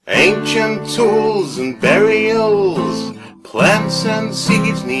ancient tools and burials, plants and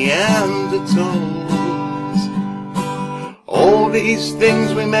seeds, Neanderthals. All these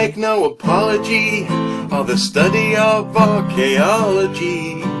things we make no apology are the study of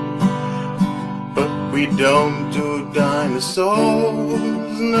archaeology. But we don't do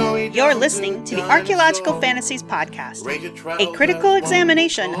dinosaurs, no we don't. You're listening to the Archaeological Fantasies podcast, a critical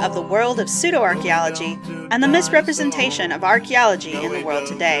examination of the world of pseudo-archaeology and the misrepresentation of archaeology in the world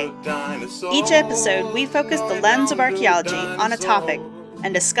today. Each episode, we focus the lens of archaeology on a topic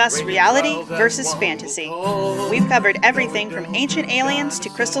and discuss reality versus fantasy. We've covered everything from ancient aliens to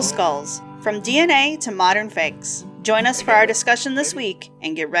crystal skulls, from DNA to modern fakes. Join us for our discussion this week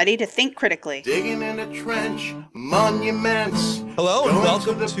and get ready to think critically. Digging in a trench, monuments. Hello and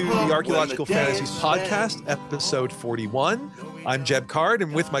welcome to the Archaeological Fantasies podcast, episode 41. I'm Jeb Card,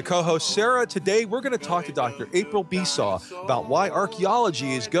 and with my co-host Sarah, today we're going to talk to Dr. April Besaw about why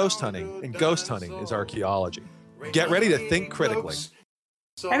archaeology is ghost hunting and ghost hunting is archaeology. Get ready to think critically.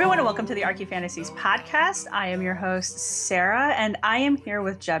 Hi everyone, and welcome to the Archae Fantasies podcast. I am your host, Sarah, and I am here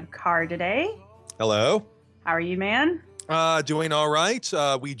with Jeb Card today. Hello. How are you, man? Doing all right.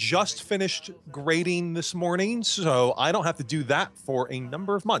 We just finished grading this morning, so I don't have to do that for a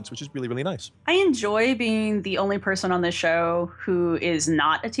number of months, which is really, really nice. I enjoy being the only person on the show who is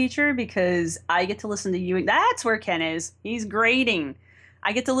not a teacher because I get to listen to you. That's where Ken is. He's grading.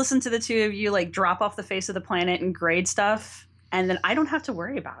 I get to listen to the two of you like drop off the face of the planet and grade stuff, and then I don't have to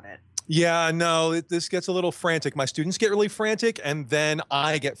worry about it. Yeah, no, this gets a little frantic. My students get really frantic, and then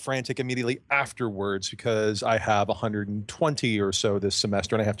I get frantic immediately afterwards because I have 120 or so this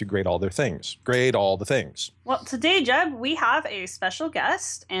semester, and I have to grade all their things. Grade all the things. Well, today, Jeb, we have a special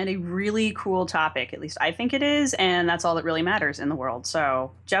guest and a really cool topic. At least I think it is, and that's all that really matters in the world.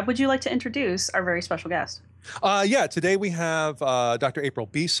 So, Jeb, would you like to introduce our very special guest? Yeah, today we have Dr. April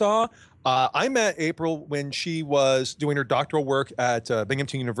Besaw. I met April when she was doing her doctoral work at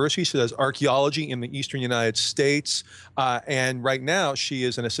Binghamton University. She does archaeology in the eastern United States. And right now she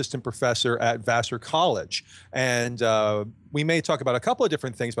is an assistant professor at Vassar College. And we may talk about a couple of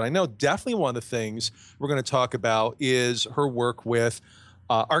different things, but I know definitely one of the things we're going to talk about is her work with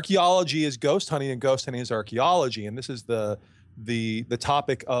archaeology is ghost hunting and ghost hunting is archaeology. And this is the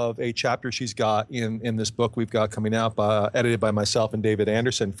topic of a chapter she's got in this book we've got coming out, edited by myself and David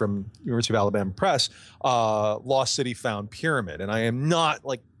Anderson from University of Alabama Press, Lost City Found Pyramid. And I am not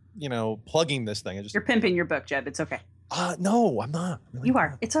plugging this thing. You're pimping your book, Jeb. It's okay. No, I'm not. Really you are.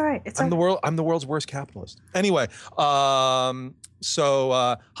 not. It's all right. I'm the world's worst capitalist. Anyway, hi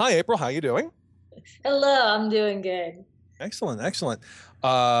April, how you doing? Hello, I'm doing good. Excellent.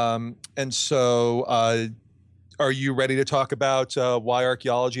 And so are you ready to talk about why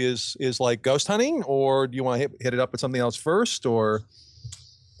archaeology is like ghost hunting, or do you want to hit it up with something else first? Or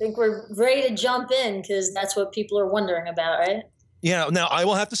I think we're ready to jump in because that's what people are wondering about, right? Yeah. Now, I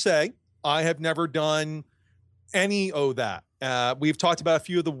will have to say I have never done any of that. We've talked about a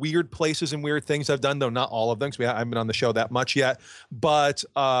few of the weird places and weird things I've done, though not all of them, because I haven't been on the show that much yet. But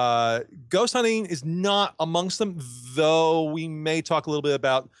ghost hunting is not amongst them, though we may talk a little bit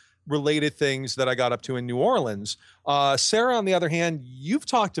about related things that I got up to in New Orleans. Sarah, on the other hand, you've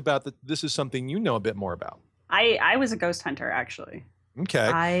talked about that this is something you know a bit more about. I was a ghost hunter, actually. Okay.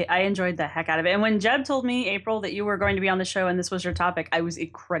 I enjoyed the heck out of it. And when Jeb told me, April, that you were going to be on the show and this was your topic, I was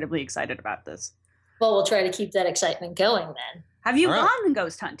incredibly excited about this. Well, we'll try to keep that excitement going then. Have you gone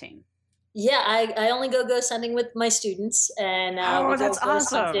ghost hunting? Yeah, I only go ghost hunting with my students. And we that's go ghost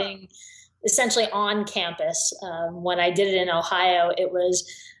awesome. hunting essentially on campus. When I did it in Ohio, it was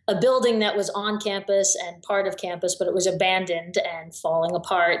a building that was on campus and part of campus, but it was abandoned and falling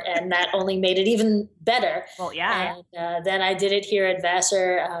apart, and that only made it even better. Well, yeah. And then I did it here at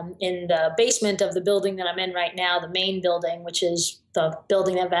Vassar in the basement of the building that I'm in right now, the main building, which is the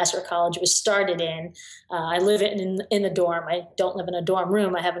building that Vassar College was started in. I live in a dorm. I don't live in a dorm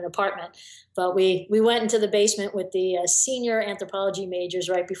room. I have an apartment. But we went into the basement with the senior anthropology majors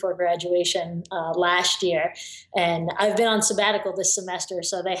right before graduation last year. And I've been on sabbatical this semester,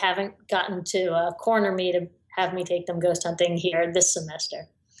 so they haven't gotten to corner me to have me take them ghost hunting here this semester.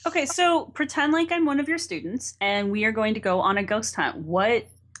 Okay, so pretend like I'm one of your students, and we are going to go on a ghost hunt. What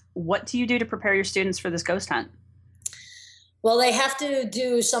do you do to prepare your students for this ghost hunt? Well, they have to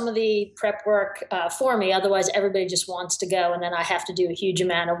do some of the prep work for me. Otherwise, everybody just wants to go, and then I have to do a huge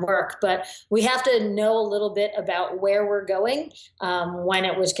amount of work. But we have to know a little bit about where we're going, when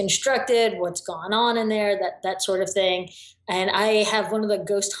it was constructed, what's gone on in there, that sort of thing. And I have one of the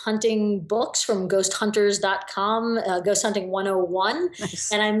ghost hunting books from ghosthunters.com, Ghost Hunting 101.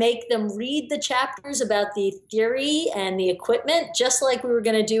 Nice. And I make them read the chapters about the theory and the equipment, just like we were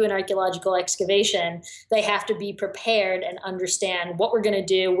going to do in archaeological excavation. They have to be prepared and understand what we're going to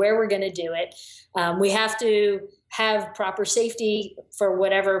do, where we're going to do it. We have to have proper safety for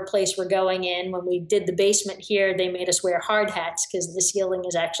whatever place we're going in. When we did the basement here, they made us wear hard hats because the ceiling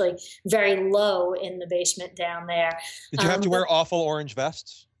is actually very low in the basement down there. Did you have to wear awful orange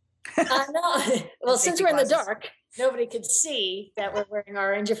vests? No. Well, since we're in the dark, nobody could see that we're wearing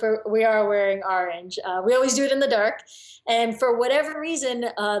orange if we are wearing orange. We always do it in the dark. And for whatever reason,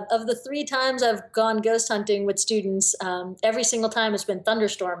 of the 3 times I've gone ghost hunting with students, every single time it's been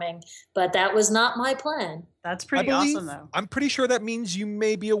thunderstorming, but that was not my plan. That's pretty awesome, though. I'm pretty sure that means you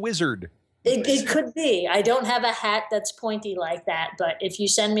may be a wizard. It could be. I don't have a hat that's pointy like that, but if you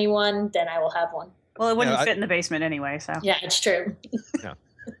send me one, then I will have one. Well, it wouldn't fit in the basement anyway, so. Yeah, it's true.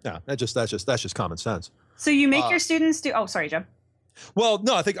 Yeah, that's just common sense. So you make your students do. Oh, sorry, Jeb. Well,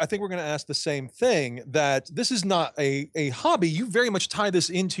 no, I think we're going to ask the same thing, that this is not a hobby. You very much tie this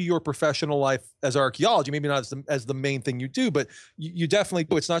into your professional life as archaeology. Maybe not as the main thing you do, but you definitely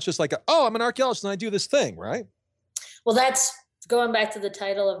do. It's not just like, I'm an archaeologist and I do this thing, right? Well, that's going back to the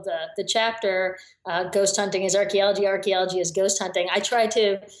title of the chapter, Ghost Hunting is Archaeology, Archaeology is Ghost Hunting. I try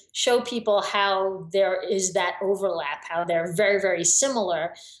to show people how there is that overlap, how they're very, very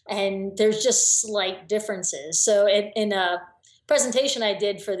similar, and there's just slight differences. So in a presentation I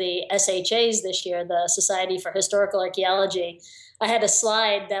did for the SHAs this year, the Society for Historical Archaeology, I had a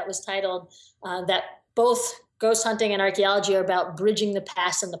slide that was titled that both ghost hunting and archaeology are about bridging the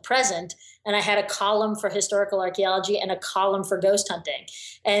past and the present. And I had a column for historical archaeology and a column for ghost hunting.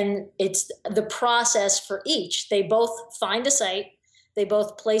 And it's the process for each. They both find a site, they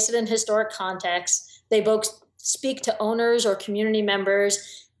both place it in historic context, they both speak to owners or community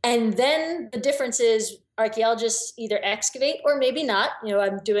members. And then the difference is archaeologists either excavate or maybe not. You know,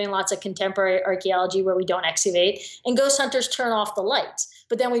 I'm doing lots of contemporary archaeology where we don't excavate, and ghost hunters turn off the lights.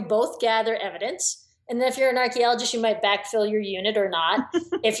 But then we both gather evidence. And then if you're an archaeologist, you might backfill your unit or not.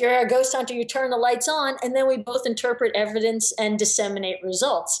 If you're a ghost hunter, you turn the lights on, and then we both interpret evidence and disseminate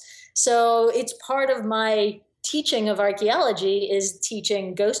results. So it's part of my teaching of archaeology is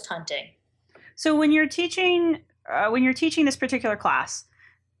teaching ghost hunting. So when you're teaching this particular class,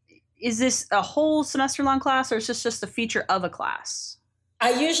 is this a whole semester-long class, or is this just a feature of a class?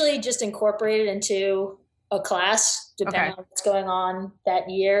 I usually just incorporate it into a class, depending on what's going on that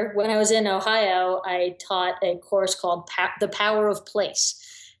year. When I was in Ohio, I taught a course called The Power of Place.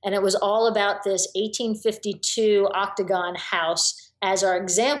 And it was all about this 1852 octagon house as our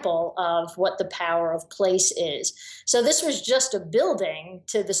example of what the power of place is. So this was just a building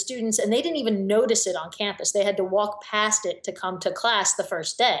to the students, and they didn't even notice it on campus. They had to walk past it to come to class the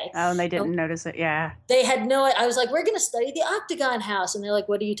first day. Oh, and they didn't notice it, yeah. They had I was like, we're going to study the octagon house. And they're like,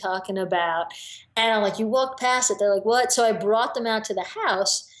 what are you talking about? And I'm like, you walked past it. They're like, what? So I brought them out to the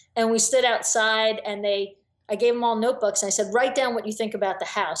house, and we stood outside, and I gave them all notebooks, and I said, write down what you think about the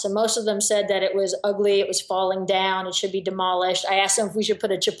house. And most of them said that it was ugly, it was falling down, it should be demolished. I asked them if we should put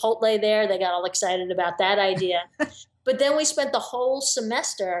a Chipotle there. They got all excited about that idea. But then we spent the whole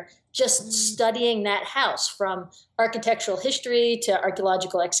semester just studying that house, from architectural history to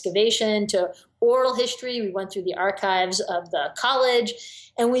archaeological excavation to oral history. We went through the archives of the college,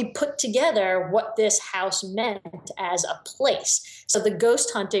 and we put together what this house meant as a place. So the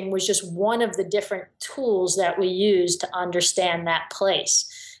ghost hunting was just one of the different tools that we used to understand that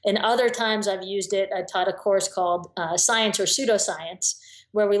place. And other times I've used it, I taught a course called Science or Pseudoscience,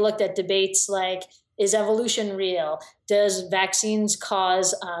 where we looked at debates like, is evolution real? Does vaccines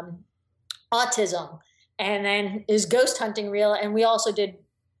cause autism? And then is ghost hunting real? And we also did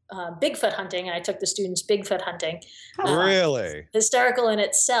Bigfoot hunting, and I took the students Bigfoot hunting. Really? Hysterical in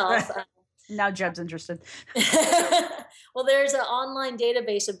itself. Now Jeb's interested. Well, there's an online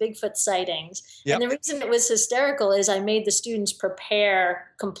database of Bigfoot sightings. Yep. And the reason it was hysterical is I made the students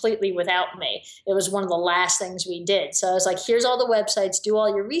prepare completely without me. It was one of the last things we did. So I was like, here's all the websites, do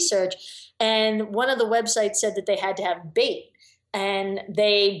all your research. And one of the websites said that they had to have bait. And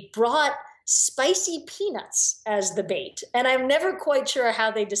they brought spicy peanuts as the bait. And I'm never quite sure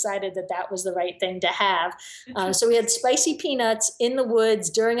how they decided that that was the right thing to have. So we had spicy peanuts in the woods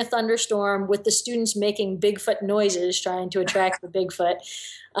during a thunderstorm with the students making Bigfoot noises, trying to attract the Bigfoot.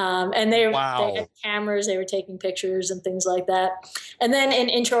 And they had cameras, they were taking pictures and things like that. And then in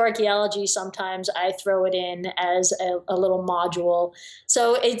intro archaeology, sometimes I throw it in as a little module.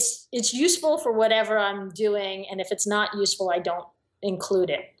 So it's useful for whatever I'm doing. And if it's not useful, I don't include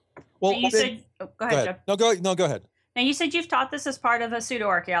it. Well, you said, go ahead, Jeb. No, go ahead. Now, you said you've taught this as part of a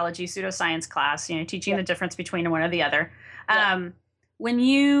pseudoarchaeology, pseudoscience class, teaching the difference between one or the other. Have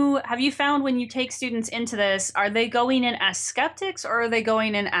you found when you take students into this, are they going in as skeptics or are they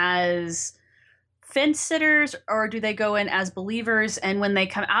going in as fence sitters, or do they go in as believers? And when they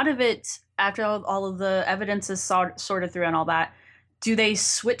come out of it, after all of the evidence is sorted through and all that, do they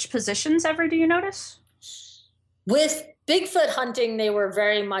switch positions ever, do you notice? With Bigfoot hunting, they were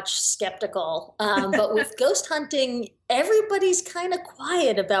very much skeptical. But with ghost hunting, everybody's kind of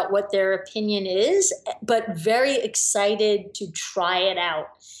quiet about what their opinion is, but very excited to try it out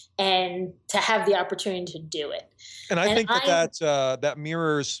and to have the opportunity to do it. And I think that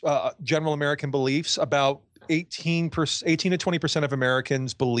mirrors general American beliefs. About 18 to 20% of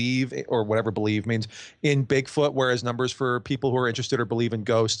Americans believe, or whatever believe means, in Bigfoot, whereas numbers for people who are interested or believe in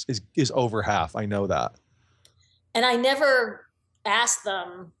ghosts is over half. I know that. And I never ask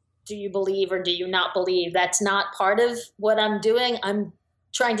them, do you believe or do you not believe? That's not part of what I'm doing. I'm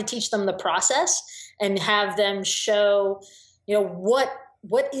trying to teach them the process and have them show, what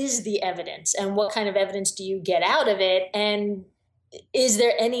is the evidence and what kind of evidence do you get out of it? And is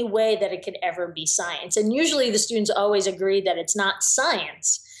there any way that it could ever be science? And usually the students always agree that it's not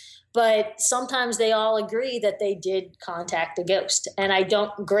science. But sometimes they all agree that they did contact a ghost. And I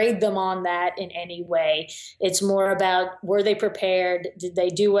don't grade them on that in any way. It's more about, were they prepared? Did they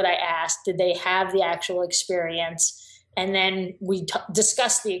do what I asked? Did they have the actual experience? And then we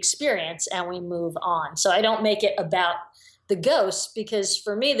discuss the experience and we move on. So I don't make it about the ghosts, because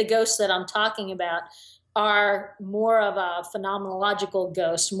for me, the ghosts that I'm talking about are more of a phenomenological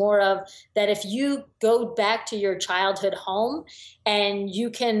ghost, more of that if you go back to your childhood home and you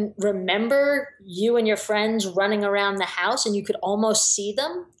can remember you and your friends running around the house and you could almost see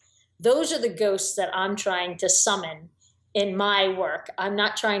them, those are the ghosts that I'm trying to summon in my work. I'm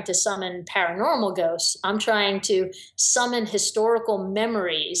not trying to summon paranormal ghosts. I'm trying to summon historical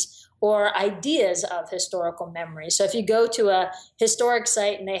memories or ideas of historical memories. So if you go to a historic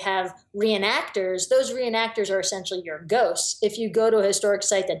site and they have reenactors, those reenactors are essentially your ghosts. If you go to a historic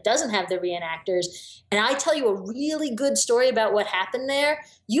site that doesn't have the reenactors, and I tell you a really good story about what happened there,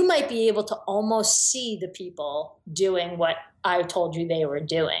 you might be able to almost see the people doing what I told you they were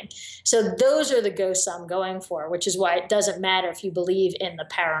doing. So those are the ghosts I'm going for, which is why it doesn't matter if you believe in the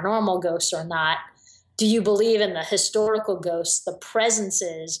paranormal ghosts or not. Do you believe in the historical ghosts, the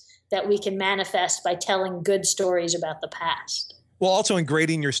presences that we can manifest by telling good stories about the past? Well, also in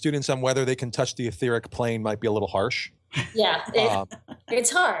grading your students on whether they can touch the etheric plane might be a little harsh. Yeah,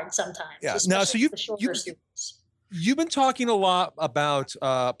 it's hard sometimes. Yeah. Now, so you've been talking a lot about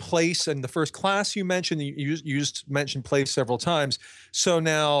place, and the first class you mentioned, you mentioned place several times. So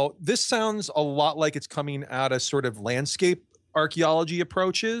now this sounds a lot like it's coming out of sort of landscape archaeology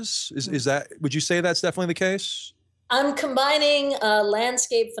approaches. Is that, would you say that's definitely the case? I'm combining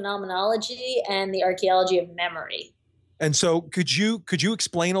landscape phenomenology and the archaeology of memory. And so could you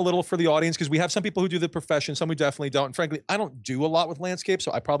explain a little for the audience? Because we have some people who do the profession, some who definitely don't. And frankly, I don't do a lot with landscape,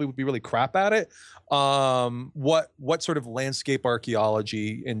 so I probably would be really crap at it. What sort of landscape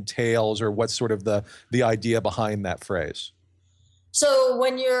archaeology entails, or what's sort of the idea behind that phrase? So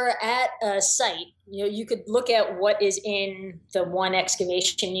when you're at a site, you could look at what is in the one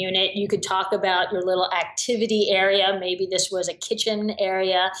excavation unit. You could talk about your little activity area. Maybe this was a kitchen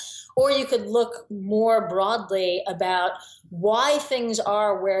area. Or you could look more broadly about why things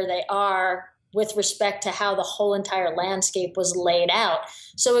are where they are with respect to how the whole entire landscape was laid out.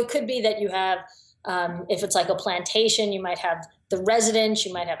 So it could be that you have, if it's like a plantation, you might have the residence,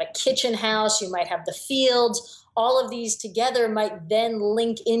 you might have a kitchen house, you might have the fields. All of these together might then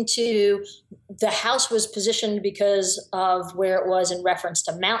link into the house was positioned because of where it was in reference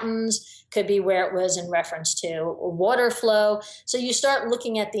to mountains, could be where it was in reference to water flow. So you start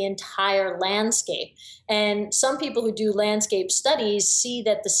looking at the entire landscape. And some people who do landscape studies see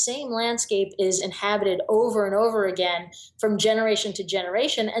that the same landscape is inhabited over and over again from generation to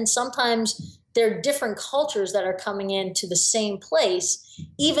generation. And sometimes there are different cultures that are coming into the same place,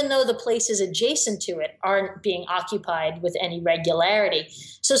 even though the places adjacent to it aren't being occupied with any regularity.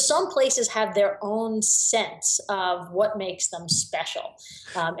 So some places have their own sense of what makes them special.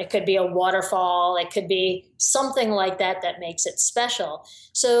 It could be a waterfall. It could be something like that that makes it special.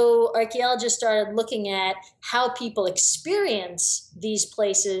 So archaeologists started looking at how people experience these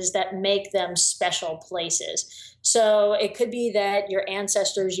places that make them special places. So it could be that your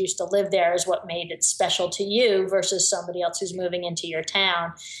ancestors used to live there is what made it special to you versus somebody else who's moving into your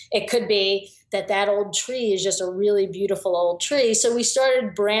town. It could be that that old tree is just a really beautiful old tree. So we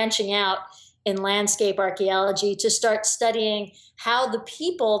started branching out in landscape archaeology to start studying how the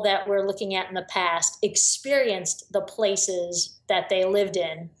people that we're looking at in the past experienced the places that they lived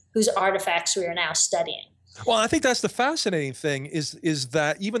in, whose artifacts we are now studying. Well, I think that's the fascinating thing is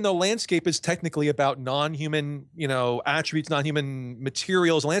that even though landscape is technically about non-human, attributes, non-human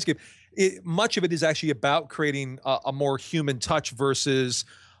materials, landscape, much of it is actually about creating a more human touch versus,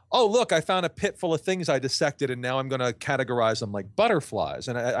 oh, look, I found a pit full of things I dissected and now I'm going to categorize them like butterflies.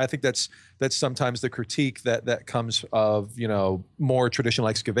 And I think that's sometimes the critique that comes of, more traditional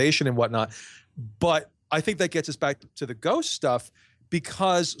excavation and whatnot. But I think that gets us back to the ghost stuff,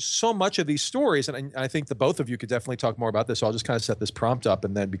 because so much of these stories, and I think the both of you could definitely talk more about this, so I'll just kind of set this prompt up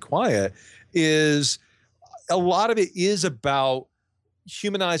and then be quiet, is a lot of it is about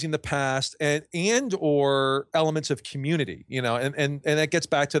humanizing the past and or elements of community, and that gets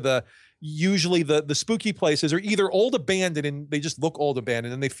back to usually the spooky places are either old abandoned and they just look old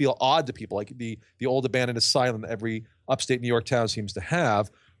abandoned and they feel odd to people, like the old abandoned asylum that every upstate New York town seems to have,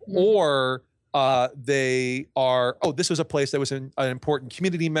 or they are, this was a place that was an important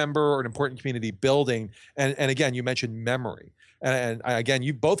community member or an important community building. And again, you mentioned memory. And again,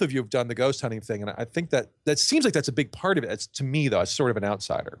 both of you have done the ghost hunting thing. And I think that seems like that's a big part of it. To me, though, it's sort of an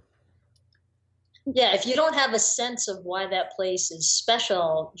outsider. Yeah, if you don't have a sense of why that place is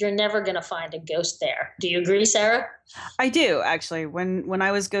special, you're never going to find a ghost there. Do you agree, Sarah? I do, actually. When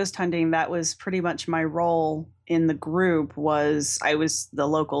I was ghost hunting, that was pretty much my role in the group. I was the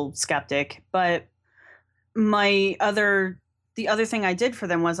local skeptic, but the other thing I did for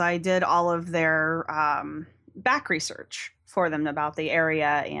them was I did all of their back research for them about the area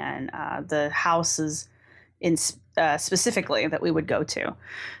and the houses specifically that we would go to.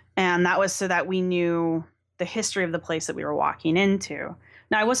 And that was so that we knew the history of the place that we were walking into.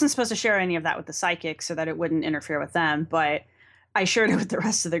 Now, I wasn't supposed to share any of that with the psychics so that it wouldn't interfere with them, but I shared it with the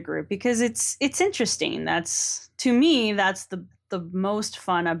rest of the group because it's interesting. To me, that's the most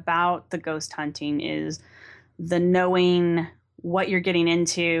fun about the ghost hunting, is the knowing what you're getting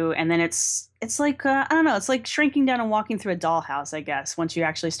into. And then it's like, I don't know, it's like shrinking down and walking through a dollhouse, I guess. Once you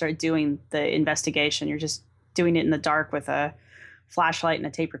actually start doing the investigation, you're just doing it in the dark with a flashlight and a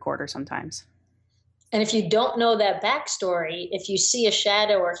tape recorder sometimes. And if you don't know that backstory, if you see a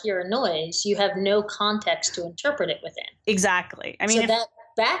shadow or hear a noise, you have no context to interpret it within. Exactly. I mean, that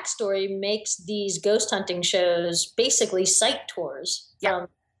backstory makes these ghost hunting shows basically site tours from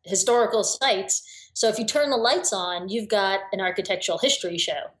historical sites. So if you turn the lights on, you've got an architectural history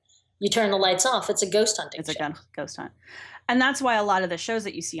show. You turn the lights off, it's a ghost hunting show. It's a ghost hunt. And that's why a lot of the shows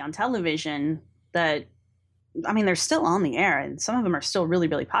that you see on television they're still on the air and some of them are still really,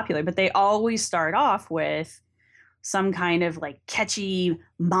 really popular, but they always start off with some kind of like catchy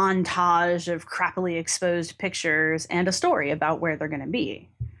montage of crappily exposed pictures and a story about where they're going to be.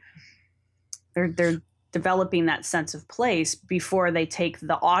 They're developing that sense of place before they take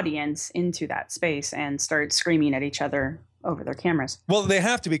the audience into that space and start screaming at each other over their cameras. Well, they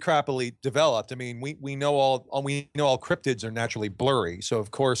have to be crappily developed. I mean, we know all cryptids are naturally blurry, so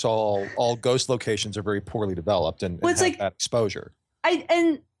of course all ghost locations are very poorly developed and have like that exposure.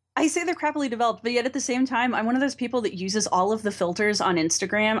 I say they're crappily developed, but yet at the same time, I'm one of those people that uses all of the filters on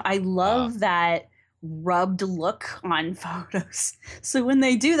Instagram. I love that rubbed look on photos. So when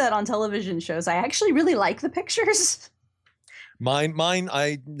they do that on television shows, I actually really like the pictures. Mine,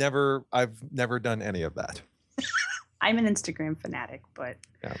 I've never done any of that. I'm an Instagram fanatic, but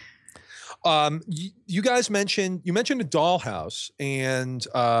yeah. You guys mentioned a dollhouse, and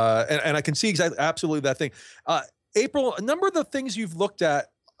I can see absolutely that thing. April, a number of the things you've looked at,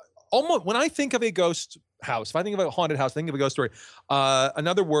 almost when I think of a ghost house, if I think of a haunted house, think of a ghost story.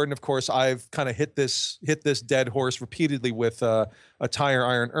 Another word, and of course, I've kind of hit this dead horse repeatedly with a tire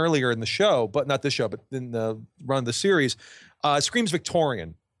iron earlier in the show, but not this show, but in the run of the series. Screams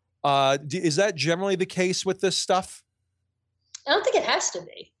Victorian. Is that generally the case with this stuff? I don't think it has to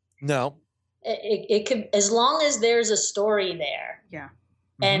be. No. It could, as long as there's a story there. Yeah.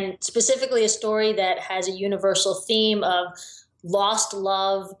 And specifically a story that has a universal theme of lost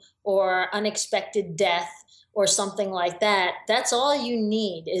love or unexpected death or something like that. That's all you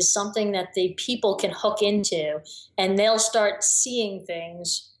need, is something that the people can hook into, and they'll start seeing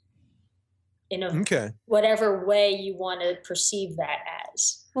things in whatever way you want to perceive that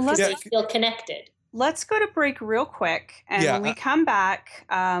as. Well, they feel connected. Let's go to break real quick, and when we come back,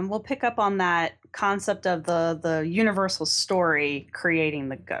 we'll pick up on that concept of the universal story creating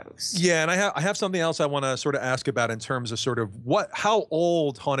the ghost. Yeah, and I have something else I want to sort of ask about in terms of sort of how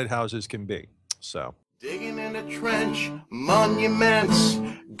old haunted houses can be. So. Digging in in a trench, monuments,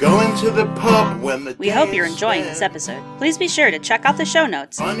 going to the pub when the We hope you're enjoying this episode. Please be sure to check out the show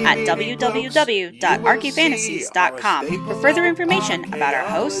notes at www.archyfantasies.com for further information about our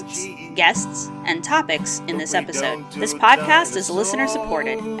hosts, guests, and topics in this episode. This podcast is listener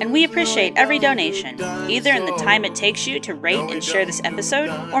supported, and we appreciate every donation, either in the time it takes you to rate and share this episode,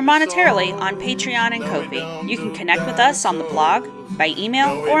 or monetarily on Patreon and Ko-fi. You can connect with us on the blog, by email,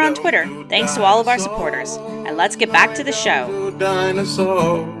 or on Twitter. Thanks to all of our supporters. And let's get back to the show.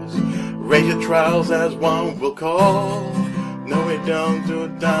 Dinosaurs, rate your trials as one will call. No, we don't do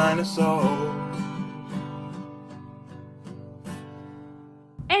dinosaurs.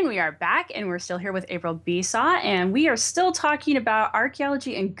 And we are back, and we're still here with April Besaw, and we are still talking about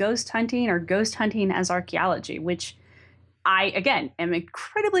archaeology and ghost hunting, or ghost hunting as archaeology, which I, again, am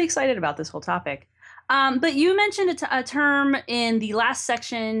incredibly excited about this whole topic. But you mentioned a term in the last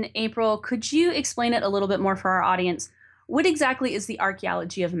section, April. Could you explain it a little bit more for our audience? What exactly is the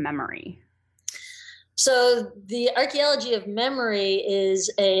archaeology of memory? So the archaeology of memory is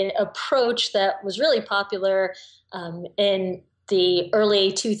an approach that was really popular in the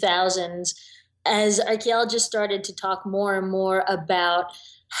early 2000s as archaeologists started to talk more and more about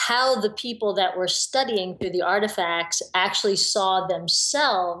how the people that were studying through the artifacts actually saw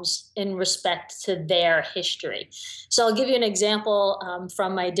themselves in respect to their history. So I'll give you an example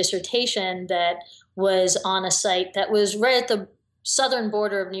from my dissertation that was on a site that was right at the southern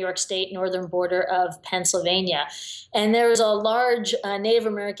border of New York State, northern border of Pennsylvania. And there was a large Native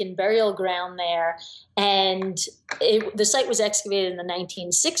American burial ground there. And the site was excavated in the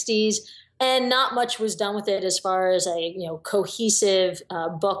 1960s. And not much was done with it as far as a cohesive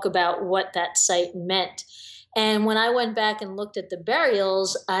book about what that site meant. And when I went back and looked at the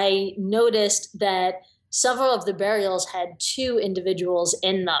burials, I noticed that several of the burials had two individuals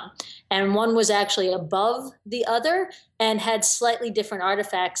in them. And one was actually above the other and had slightly different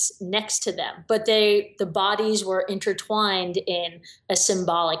artifacts next to them. But the bodies were intertwined in a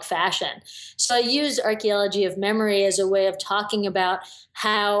symbolic fashion. So I used archaeology of memory as a way of talking about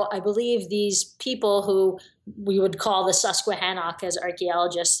how I believe these people who we would call the Susquehannock as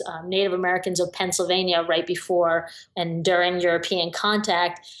archaeologists, Native Americans of Pennsylvania right before and during European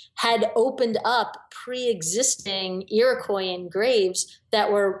contact, had opened up pre-existing Iroquoian graves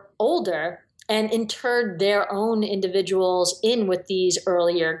that were older and interred their own individuals in with these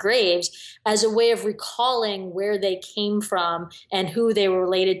earlier graves as a way of recalling where they came from and who they were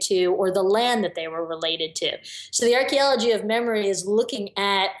related to or the land that they were related to. So the archaeology of memory is looking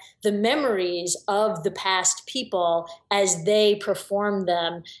at the memories of the past people as they performed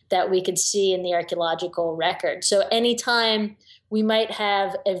them that we could see in the archaeological record. So anytime we might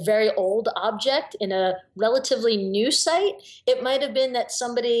have a very old object in a relatively new site, it might have been that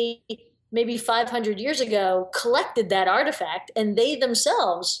somebody maybe 500 years ago collected that artifact and they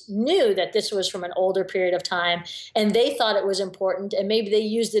themselves knew that this was from an older period of time and they thought it was important and maybe they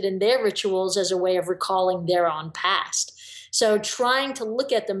used it in their rituals as a way of recalling their own past. So trying to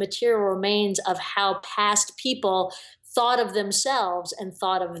look at the material remains of how past people thought of themselves and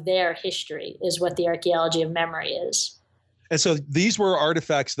thought of their history is what the archaeology of memory is. And so these were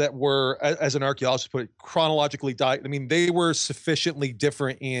artifacts that were, as an archaeologist put it, chronologically, they were sufficiently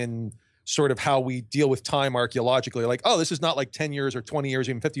different in sort of how we deal with time archaeologically. Like, oh, this is not like 10 years or 20 years,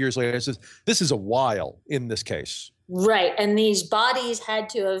 even 50 years later. This is a while in this case. Right. And these bodies had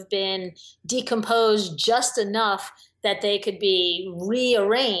to have been decomposed just enough that they could be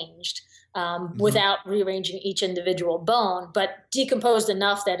rearranged without rearranging each individual bone, but decomposed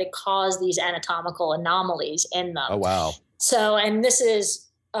enough that it caused these anatomical anomalies in them. Oh, wow. So, and this is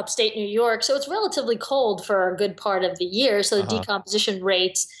upstate New York, so it's relatively cold for a good part of the year. So the decomposition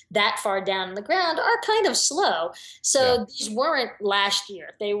rates that far down in the ground are kind of slow. So these weren't last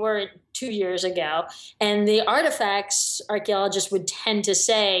year. They weren't 2 years ago. And the artifacts, archaeologists would tend to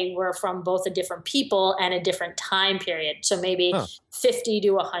say, were from both a different people and a different time period. So maybe 50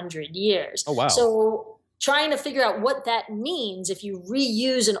 to 100 years. Oh, wow. So trying to figure out what that means if you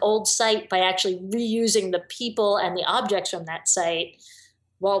reuse an old site by actually reusing the people and the objects from that site,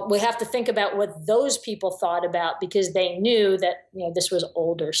 well, we have to think about what those people thought about because they knew that this was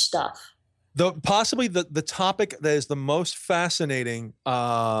older stuff. Possibly the topic that is the most fascinating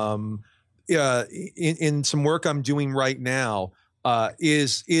in some work I'm doing right now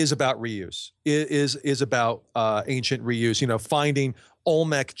is about reuse. Is about ancient reuse. Finding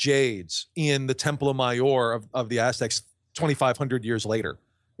Olmec jades in the Templo Mayor of the Aztecs 2,500 years later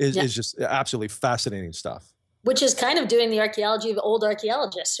is just absolutely fascinating stuff. Which is kind of doing the archaeology of old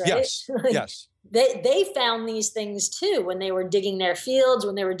archaeologists, right? Yes, yes. They found these things too when they were digging their fields,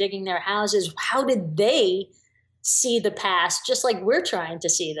 when they were digging their houses. How did they see the past, just like we're trying to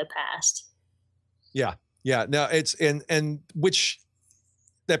see the past. Yeah. Yeah. No, it's, and which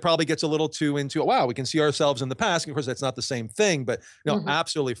that probably gets a little too into, wow, we can see ourselves in the past. And of course, that's not the same thing, but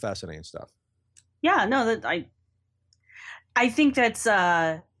absolutely fascinating stuff. Yeah, no, that I think that's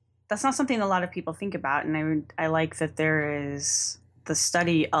not something a lot of people think about. And I like that there is the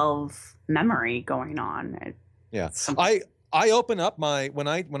study of memory going on. Yeah. I open up when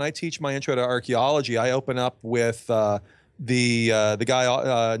I teach my intro to archaeology, I open up with the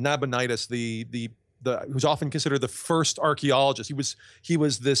guy Nabonidus, the who's often considered the first archaeologist. He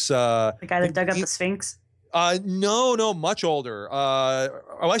was this the guy that dug up the Sphinx. No, much older.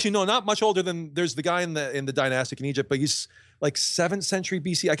 Actually, no, not much older than. There's the guy in the dynastic in Egypt, but he's like 7th century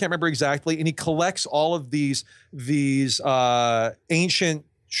BC. I can't remember exactly. And he collects all of these ancient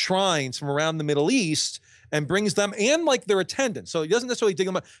shrines from around the Middle East and brings them and like their attendants. So he doesn't necessarily dig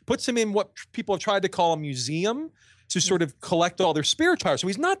them up, puts them in what people have tried to call a museum to sort of collect all their spiritual. So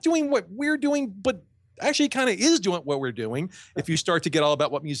he's not doing what we're doing, but actually kind of is doing what we're doing. If you start to get all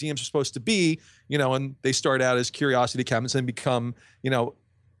about what museums are supposed to be, and they start out as curiosity cabinets and become,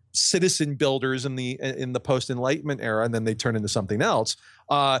 citizen builders in the post-Enlightenment era, and then they turn into something else.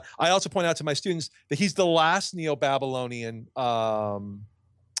 I also point out to my students that he's the last Neo-Babylonian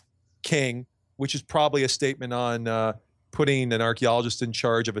king, which is probably a statement on putting an archaeologist in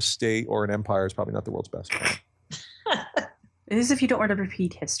charge of a state or an empire is probably not the world's best. It is if you don't want to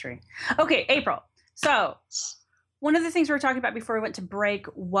repeat history. Okay, April. So one of the things we were talking about before we went to break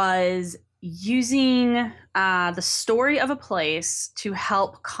was using the story of a place to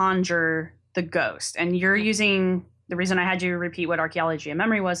help conjure the ghost. And you're using, the reason I had you repeat what archaeology and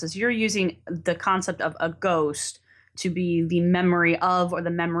memory was, is you're using the concept of a ghost to be the memory of or the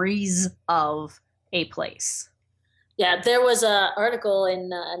memories of a place. Yeah, there was an article in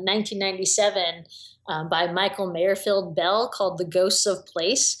 1997 by Michael Mayerfield Bell called The Ghosts of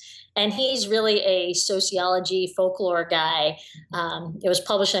Place. And he's really a sociology folklore guy. It was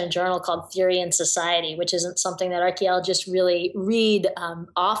published in a journal called Theory and Society, which isn't something that archaeologists really read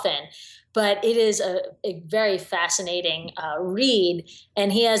often. But it is a very fascinating read.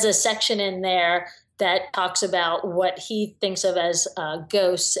 And he has a section in there that talks about what he thinks of as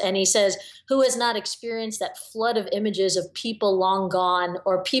ghosts. And he says, who has not experienced that flood of images of people long gone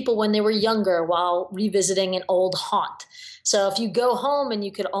or people when they were younger while revisiting an old haunt? So if you go home and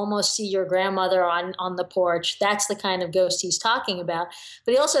you could almost see your grandmother on the porch, that's the kind of ghost he's talking about.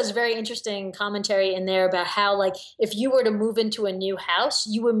 But he also has a very interesting commentary in there about how, like, if you were to move into a new house,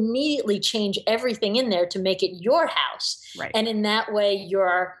 you immediately change everything in there to make it your house. Right. And in that way,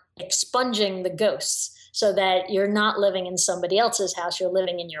 you're expunging the ghosts so that you're not living in somebody else's house, you're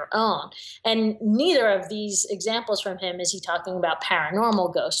living in your own. And neither of these examples from him is he talking about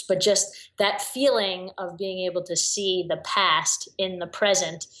paranormal ghosts, but just that feeling of being able to see the past in the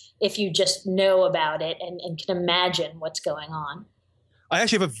present if you just know about it and can imagine what's going on. I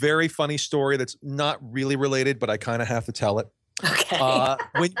actually have a very funny story that's not really related, but I kind of have to tell it. Okay.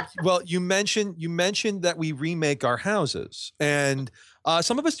 You mentioned that we remake our houses, and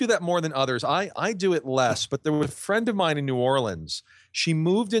some of us do that more than others. I do it less, but there was a friend of mine in New Orleans. She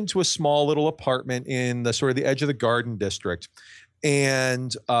moved into a small little apartment in the sort of the edge of the Garden District,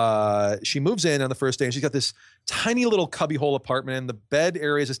 and she moves in on the first day, and she's got this tiny little cubbyhole apartment, and the bed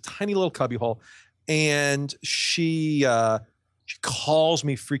area is this tiny little cubbyhole, and she calls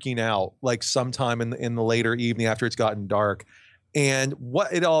me freaking out like sometime in the later evening after it's gotten dark. And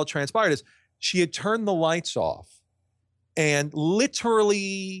what it all transpired is she had turned the lights off, and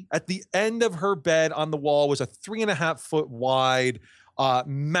literally at the end of her bed on the wall was a 3.5 foot wide,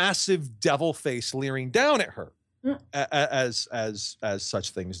 massive devil face leering down at her, as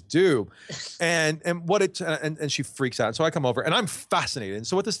such things do. And she freaks out. And so I come over and I'm fascinated. And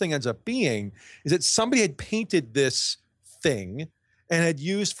so what this thing ends up being is that somebody had painted this thing and had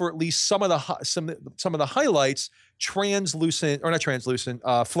used for at least some of the highlights fluorescent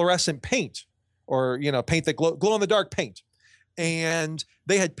paint, or paint that glow in the dark paint, and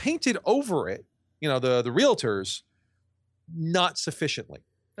they had painted over it, the realtors, not sufficiently.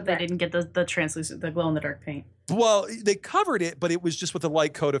 But they didn't get the translucent, the glow in the dark paint. Well, they covered it, but it was just with a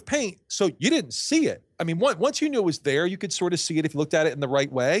light coat of paint, so you didn't see it. I mean, once you knew it was there, you could sort of see it if you looked at it in the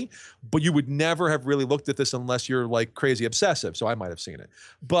right way, but you would never have really looked at this unless you're like crazy obsessive, so I might have seen it.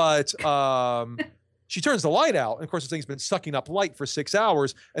 But she turns the light out, and of course, this thing's been sucking up light for 6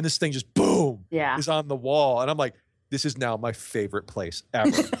 hours, and this thing just, boom, is on the wall. And I'm like, this is now my favorite place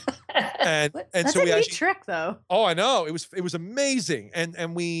ever. And that's so a neat trick, though. Oh, I know. It was amazing.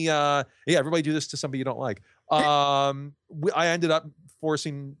 And we, everybody do this to somebody you don't like. I ended up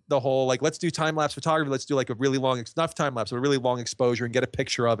forcing the whole, like, let's do time-lapse photography. Let's do like a really long, not time-lapse, but a really long exposure and get a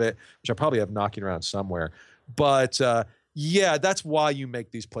picture of it, which I probably have knocking around somewhere. But yeah, that's why you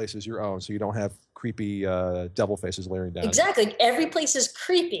make these places your own, so you don't have creepy devil faces leering down. Exactly. Every place is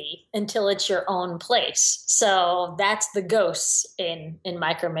creepy until it's your own place. So that's the ghosts in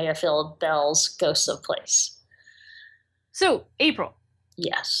Micro Mayerfield Bell's Ghosts of Place. So, April.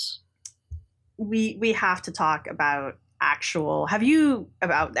 Yes. We have to talk about actual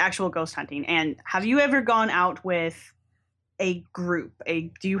ghost hunting, and have you ever gone out with a group?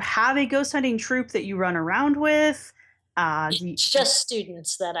 Do you have a ghost hunting troop that you run around with? It's just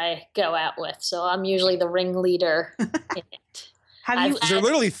students that I go out with, so I'm usually the ringleader in it. There are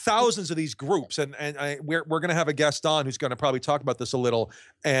literally thousands of these groups, and we're going to have a guest on who's going to probably talk about this a little,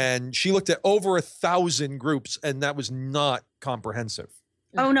 and she looked at over 1,000 groups, and that was not comprehensive.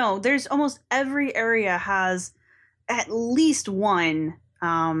 Oh no, there's almost every area has at least one,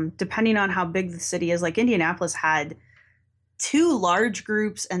 depending on how big the city is. Like Indianapolis had 2 large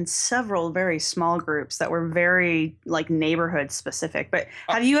groups and several very small groups that were very like neighborhood specific. But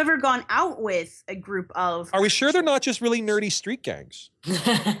have you ever gone out with a group of... Are we sure they're not just really nerdy street gangs?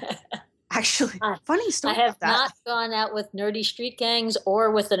 Actually, funny story. I have not gone out with nerdy street gangs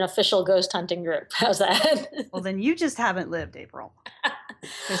or with an official ghost hunting group. How's that? Well, then you just haven't lived, April.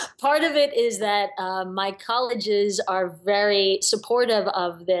 Part of it is that my colleges are very supportive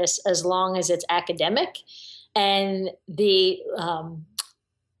of this as long as it's academic. And the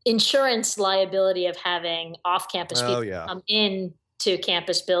insurance liability of having off-campus people come in to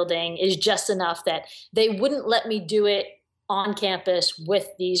campus building is just enough that they wouldn't let me do it on campus with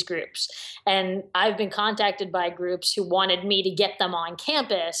these groups. And I've been contacted by groups who wanted me to get them on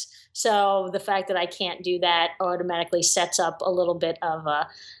campus. So the fact that I can't do that automatically sets up a little bit of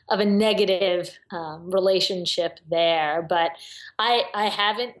a negative relationship there. But I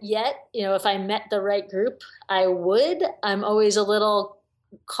haven't yet. You know, if I met the right group, I would. I'm always a little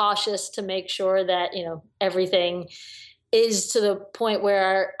cautious to make sure that, you know, everything is to the point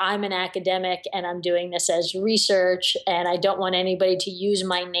where I'm an academic and I'm doing this as research, and I don't want anybody to use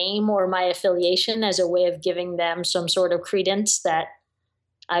my name or my affiliation as a way of giving them some sort of credence that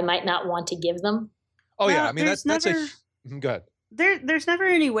I might not want to give them. Oh, yeah. I mean, that's a... Go ahead. There's never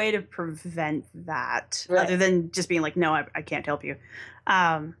any way to prevent that other than just being like, no, I can't help you.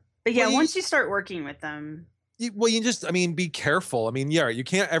 But yeah, once you start working with them... you just, I mean, be careful. I mean, yeah, you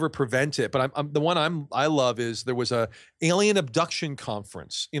can't ever prevent it. But the one I love is there was a alien abduction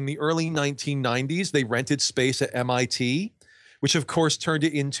conference in the early 1990s. They rented space at MIT, which of course turned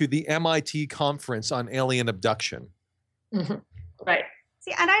it into the MIT Conference on Alien Abduction. Mm-hmm. Right.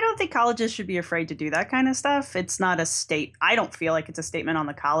 See, and I don't think colleges should be afraid to do that kind of stuff. It's not I don't feel like it's a statement on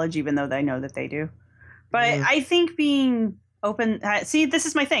the college, even though they know that they do. But I think being open, see, this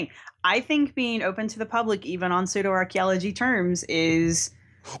is my thing. I think being open to the public, even on pseudoarchaeology terms, is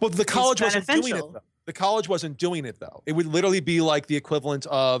well. The college wasn't doing it. The college wasn't doing it though. It would literally be like the equivalent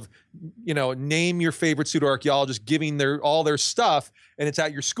of, you know, name your favorite pseudoarchaeologist, giving all their stuff, and it's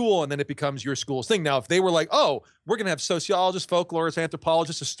at your school, and then it becomes your school's thing. Now, if they were like, oh, we're going to have sociologists, folklorists,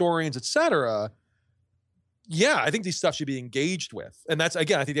 anthropologists, historians, etc. Yeah, I think these stuff should be engaged with, and that's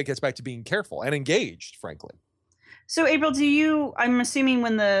again, I think that gets back to being careful and engaged, frankly. So, April, I'm assuming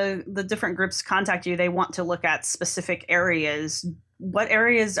when the different groups contact you, they want to look at specific areas. What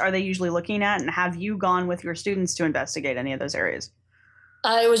areas are they usually looking at, and have you gone with your students to investigate any of those areas?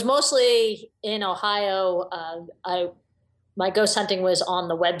 It was mostly in Ohio. My ghost hunting was on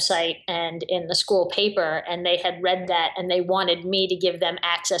the website and in the school paper, and they had read that, and they wanted me to give them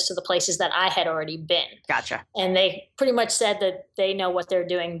access to the places that I had already been. Gotcha. And they pretty much said that they know what they're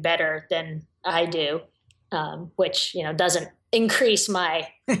doing better than I do. Which, you know, doesn't increase my,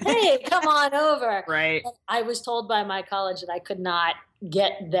 hey, come on over. Right. I was told by my college that I could not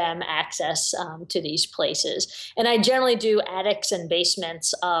get them access to these places. And I generally do attics and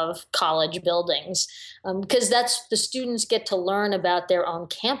basements of college buildings because that's the students get to learn about their own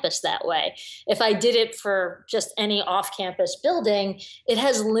campus that way. If I did it for just any off-campus building, it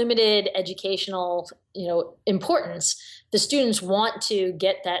has limited educational, you know, importance. The students want to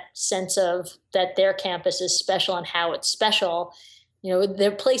get that sense of that their campus is special and how it's special. You know, they're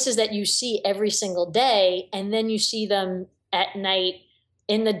places that you see every single day, and then you see them at night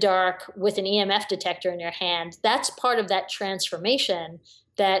in the dark with an EMF detector in your hand. That's part of that transformation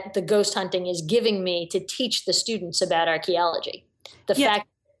that the ghost hunting is giving me to teach the students about archaeology. The fact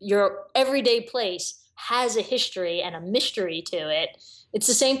your everyday place has a history and a mystery to it. It's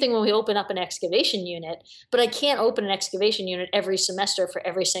the same thing when we open up an excavation unit, but I can't open an excavation unit every semester for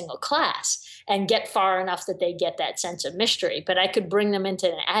every single class and get far enough that they get that sense of mystery. But I could bring them into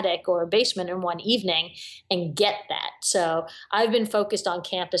an attic or a basement in one evening and get that. So I've been focused on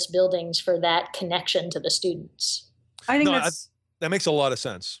campus buildings for that connection to the students. I think that makes a lot of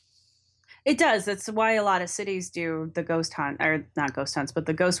sense. It does. That's why a lot of cities do the ghost hunt, or not ghost hunts, but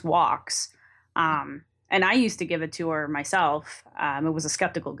the ghost walks. And I used to give a tour myself. It was a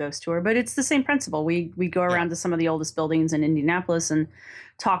skeptical ghost tour, but it's the same principle. We go around to some of the oldest buildings in Indianapolis and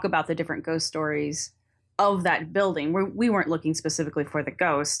talk about the different ghost stories of that building. We weren't looking specifically for the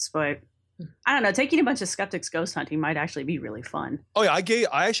ghosts, but I don't know. Taking a bunch of skeptics ghost hunting might actually be really fun. Oh yeah,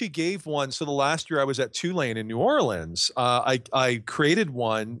 I actually gave one. So the last year I was at Tulane in New Orleans, I created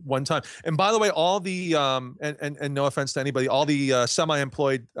one time. And by the way, all the and no offense to anybody, all the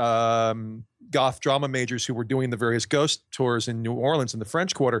semi-employed goth drama majors who were doing the various ghost tours in New Orleans in the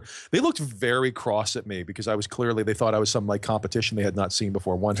French Quarter, they looked very cross at me because I was they thought I was some like competition they had not seen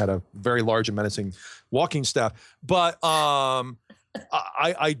before. One had a very large and menacing walking staff, but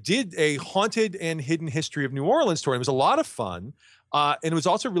I did a haunted and hidden history of New Orleans tour. And it was a lot of fun. And it was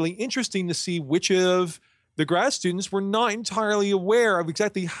also really interesting to see which of the grad students were not entirely aware of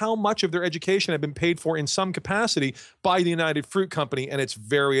exactly how much of their education had been paid for in some capacity by the United Fruit Company and its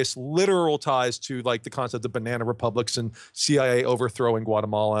various literal ties to like the concept of banana republics and CIA overthrow in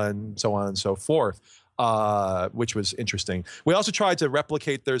Guatemala and so on and so forth. Which was interesting. We also tried to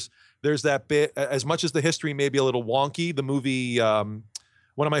replicate, there's that bit, as much as the history may be a little wonky, the movie,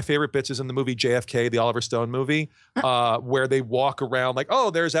 one of my favorite bits is in the movie JFK, the Oliver Stone movie, where they walk around like, oh,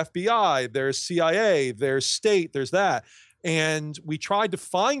 there's FBI, there's CIA, there's state, there's that. And we tried to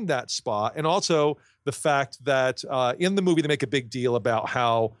find that spot. And also the fact that in the movie, they make a big deal about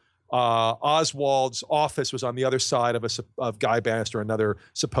how Oswald's office was on the other side of Guy Bannister, another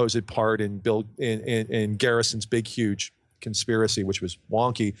supposed part in Garrison's big, huge conspiracy, which was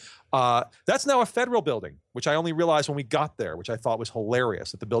wonky. That's now a federal building, which I only realized when we got there, which I thought was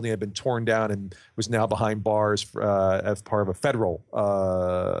hilarious, that the building had been torn down and was now behind bars as part of a federal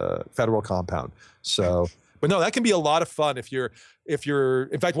compound. So, but no, that can be a lot of fun if you're,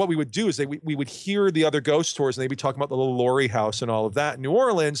 in fact, what we would do is we would hear the other ghost tours and they'd be talking about the little Laurie house and all of that in New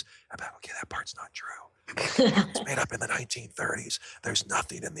Orleans. I'm like, okay, that part's not true. It's made up in the 1930s. There's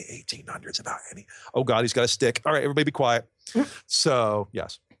nothing in the 1800s about any. Oh God, he's got a stick. All right, everybody be quiet. So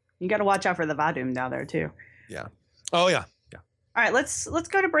yes. You got to watch out for the Vadum down there too. Yeah. Oh yeah. Yeah. All right, let's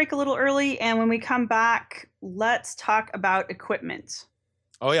go to break a little early. And when we come back, let's talk about equipment.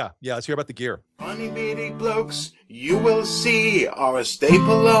 Oh yeah. Yeah. Let's hear about the gear. Funny bitty blokes you will see are a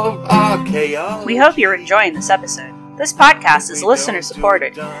staple of archaeology. We hope you're enjoying this episode. This podcast is listener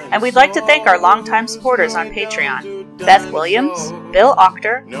supported, and we'd like to thank our longtime supporters on Patreon: Beth Williams, Bill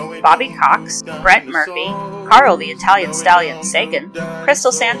Octor, Bobby Cox, Brent Murphy, Carl the Italian Stallion Sagan,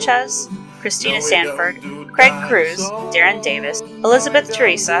 Crystal Sanchez, Christina Sanford, Craig Cruz, Darren Davis, Elizabeth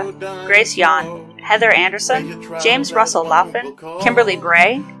Teresa, Grace Yon, Heather Anderson, James Russell Laughlin, Kimberly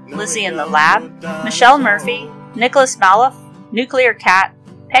Bray, Lizzie in the Lab, Michelle Murphy, Nicholas Maloff, Nuclear Cat,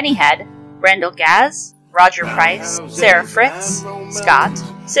 Pennyhead, Randall Gaz, Roger Price, Sarah Fritz, Scott,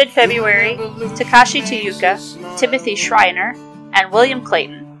 Sid February, Takashi Tayuka, Timothy Schreiner, and William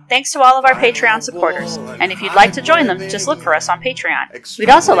Clayton. Thanks to all of our Patreon supporters, and if you'd like to join them, just look for us on Patreon. We'd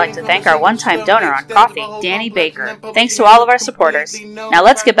also like to thank our one-time donor on Coffee, Danny Baker. Thanks to all of our supporters. Now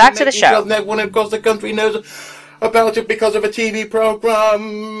let's get back to the show. Everyone across the country knows about it because of a TV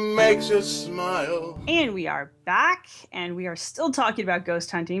program. Makes us smile. And we are back, and we are still talking about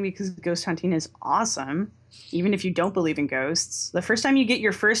ghost hunting because ghost hunting is awesome, even if you don't believe in ghosts. The first time you get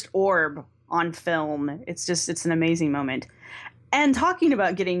your first orb on film, it's an amazing moment. And talking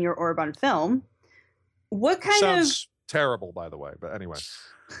about getting your orb on film, what kind Sounds terrible, by the way, but anyway.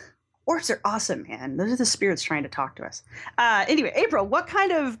 Orbs are awesome, man. Those are the spirits trying to talk to us. Anyway, April, what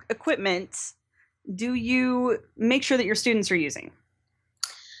kind of equipment do you make sure that your students are using?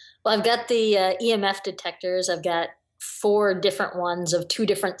 Well, I've got the EMF detectors. I've got 4 different ones of 2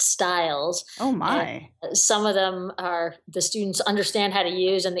 different styles. Oh my. And some of them are the students understand how to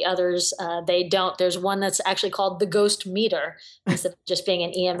use and the others they don't. There's one that's actually called the ghost meter instead of just being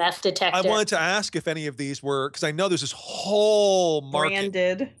an EMF detector. I wanted to ask if any of these were, because I know there's this whole market.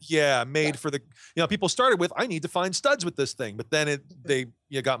 Branded. Yeah, made for the, people started with, I need to find studs with this thing, but then they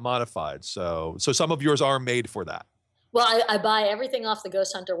got modified. So some of yours are made for that. Well, I buy everything off the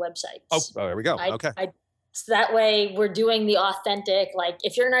Ghost Hunter website. Oh, there we go. Okay. So that way we're doing the authentic, like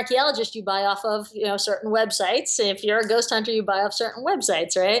if you're an archaeologist, you buy off of, certain websites. If you're a ghost hunter, you buy off certain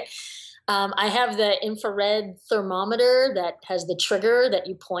websites, right? I have the infrared thermometer that has the trigger that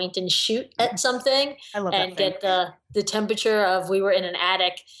you point and shoot at something I love and that thing. get the temperature of, we were in an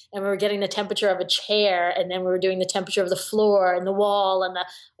attic and we were getting the temperature of a chair, and then we were doing the temperature of the floor and the wall and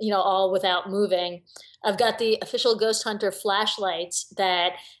all without moving. I've got the official Ghost Hunter flashlights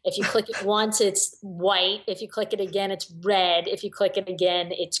that if you click it once, it's white. If you click it again, it's red. If you click it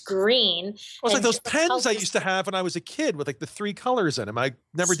again, it's green. Well, it's like those pens I used to have when I was a kid with like the 3 colors in them. I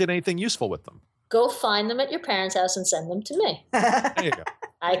never did anything useful with them. Go find them at your parents' house and send them to me. There you go.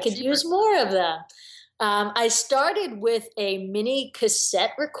 I could use more of them. I started with a mini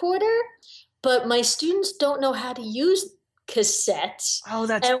cassette recorder, but my students don't know how to use cassettes. Oh,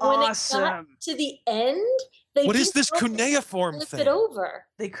 that's and when awesome. it got to the end, they What is didn't this know how to cuneiform flip thing? it over.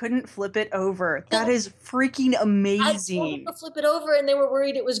 They couldn't flip it over. That No. is freaking I told amazing. them to flip it over, and they were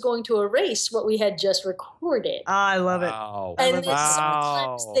worried it was going to erase what we had just recorded. I love it. Wow. And love then it.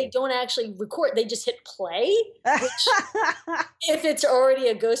 sometimes Wow. they don't actually record; they just hit play. If it's already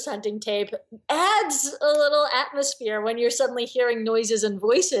a ghost hunting tape, adds a little atmosphere when you're suddenly hearing noises and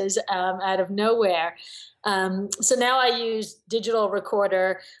voices out of nowhere. So now I use digital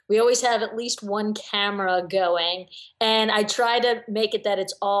recorder. We always have at least one camera going, and I try to make it that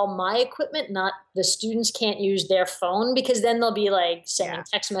it's all my equipment, not the students can't use their phone, because then they'll be like sending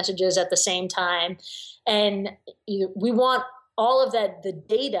text messages at the same time. And we want all of the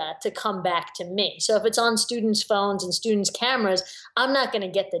data to come back to me. So if it's on students' phones and students' cameras, I'm not going to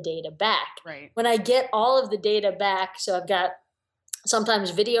get the data back. Right. When I get all of the data back, so I've got sometimes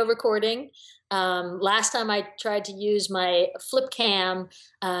video recording. Last time I tried to use my flip cam,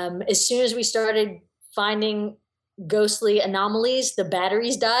 as soon as we started finding ghostly anomalies, the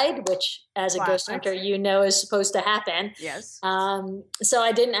batteries died, which as a ghost hunter, is supposed to happen. Yes. So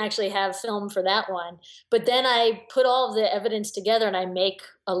I didn't actually have film for that one. But then I put all of the evidence together and I make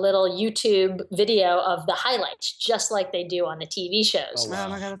a little YouTube video of the highlights, just like they do on the TV shows. Oh, wow. Oh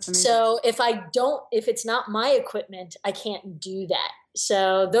my God, that's amazing. So if it's not my equipment, I can't do that.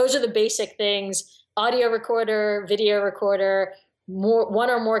 So those are the basic things: audio recorder, video recorder, one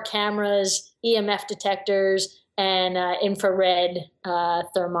or more cameras, EMF detectors, and infrared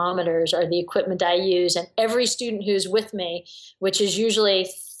thermometers are the equipment I use. And every student who's with me, which is usually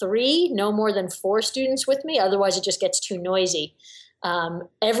 3, no more than 4 students with me, otherwise it just gets too noisy.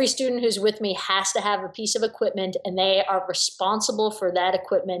 Every student who's with me has to have a piece of equipment, and they are responsible for that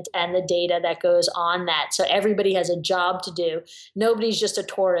equipment and the data that goes on that. So everybody has a job to do. Nobody's just a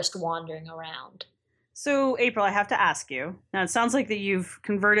tourist wandering around. So, April, I have to ask you. Now, it sounds like that you've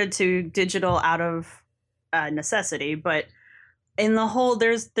converted to digital out of necessity, but in the whole,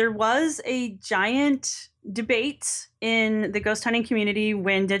 there was a giant debate in the ghost hunting community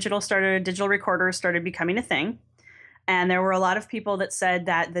when digital recorders started becoming a thing. And there were a lot of people that said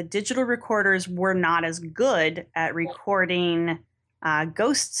that the digital recorders were not as good at recording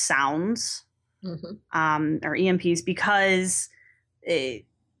ghost sounds, or EMPs, because they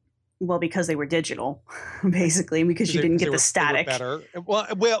were digital, basically, because you didn't get the static. Better.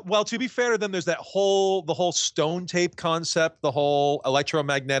 Well, to be fair to them, there's the whole stone tape concept, the whole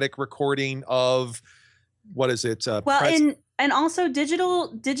electromagnetic recording of, what is it? And also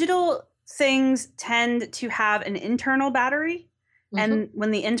digital things tend to have an internal battery. And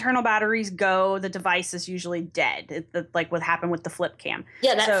when the internal batteries go, the device is usually dead. Like what happened with the flip cam.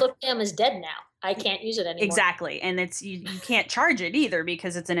 Yeah, flip cam is dead now. I can't use it anymore. Exactly. And it's you can't charge it either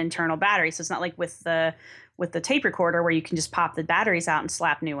because it's an internal battery. So it's not like with the tape recorder where you can just pop the batteries out and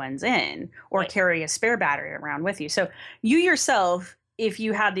slap new ones in, or carry a spare battery around with you. So you yourself, if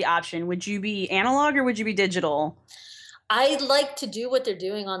you had the option, would you be analog or would you be digital? I like to do what they're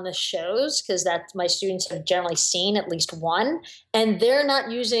doing on the shows, because my students have generally seen at least one, and they're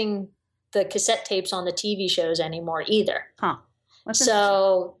not using the cassette tapes on the TV shows anymore either. Huh.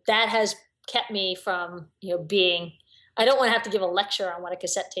 So that has kept me from being. I don't want to have to give a lecture on what a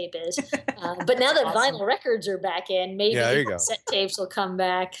cassette tape is, but now that vinyl records are back in, maybe cassette tapes will come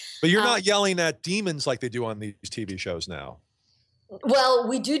back. But you're not yelling at demons like they do on these TV shows now. Well,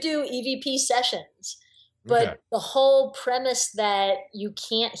 we do EVP sessions. But the whole premise that you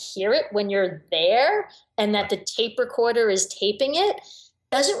can't hear it when you're there and that the tape recorder is taping it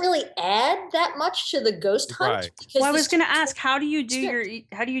doesn't really add that much to the ghost hunt. Right. Well, I was going to ask, how do you do your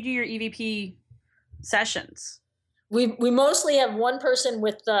EVP sessions? We mostly have one person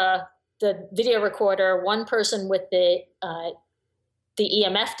with the video recorder, one person with the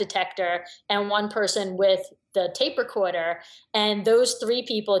EMF detector, and one person with the tape recorder. And those 3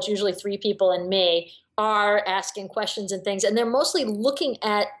 people, it's usually 3 people and me, are asking questions and things, and they're mostly looking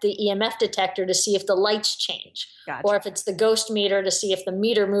at the EMF detector to see if the lights change. Gotcha. Or if it's the ghost meter to see if the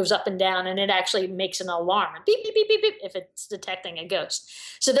meter moves up and down and it actually makes an alarm. And beep, beep, beep, beep, beep if it's detecting a ghost.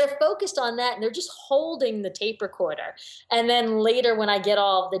 So they're focused on that, and they're just holding the tape recorder. And then later when I get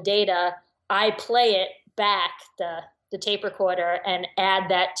all of the data, I play it back, the tape recorder, and add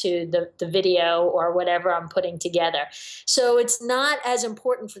that to the video or whatever I'm putting together. So it's not as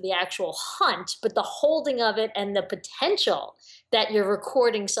important for the actual hunt, but the holding of it and the potential that you're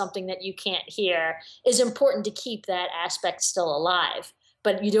recording something that you can't hear is important to keep that aspect still alive.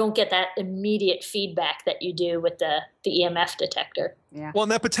 But you don't get that immediate feedback that you do with the EMF detector. Yeah. Well,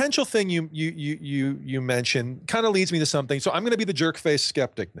 and that potential thing you mentioned kind of leads me to something. So I'm going to be the jerk face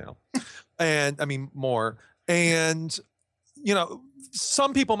skeptic now, and I mean more. And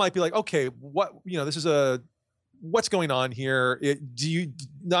some people might be like, okay, this is what's going on here? Do you,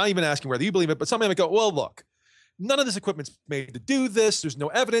 not even asking whether you believe it, but somebody might go, well, look, none of this equipment's made to do this. There's no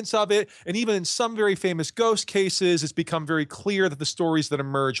evidence of it. And even in some very famous ghost cases, it's become very clear that the stories that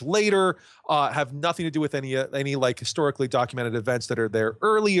emerge later have nothing to do with any like historically documented events that are there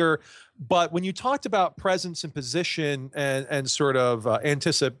earlier. But when you talked about presence and position and sort of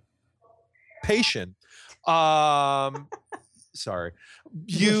anticipation, sorry,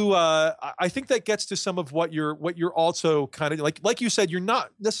 I think that gets to some of what you're also kind of like you said, you're not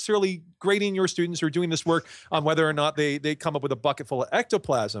necessarily grading your students who are doing this work on whether or not they come up with a bucket full of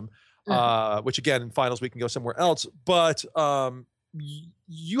ectoplasm, which again, in finals, we can go somewhere else. But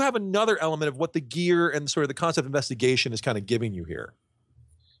you have another element of what the gear and sort of the concept of investigation is kind of giving you here.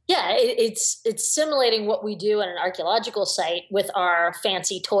 Yeah, it's simulating what we do at an archaeological site with our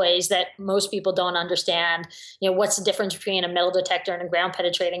fancy toys that most people don't understand. What's the difference between a metal detector and a ground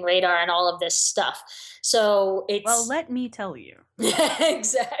penetrating radar and all of this stuff. So it's... Well, let me tell you.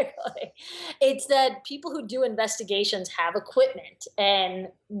 Exactly. It's that people who do investigations have equipment, and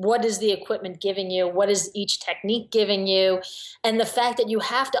what is the equipment giving you? What is each technique giving you? And the fact that you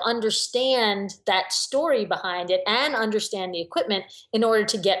have to understand that story behind it and understand the equipment in order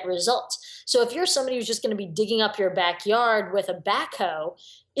to get results. So if you're somebody who's just going to be digging up your backyard with a backhoe,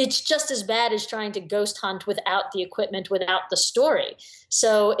 it's just as bad as trying to ghost hunt without the equipment, without the story.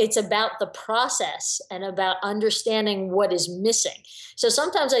 So it's about the process and about understanding what is missing. So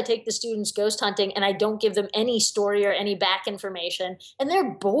sometimes I take the students ghost hunting and I don't give them any story or any back information, and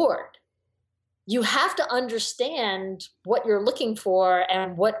they're bored. You have to understand what you're looking for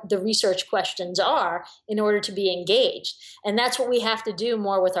and what the research questions are in order to be engaged. And that's what we have to do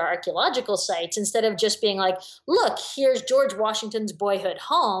more with our archaeological sites. Instead of just being like, look, here's George Washington's boyhood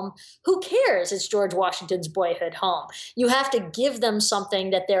home. Who cares? It's George Washington's boyhood home. You have to give them something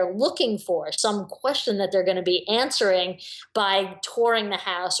that they're looking for, some question that they're going to be answering by touring the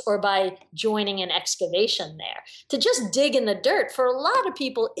house or by joining an excavation there. To just dig in the dirt for a lot of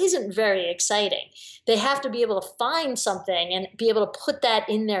people isn't very exciting. They have to be able to find something and be able to put that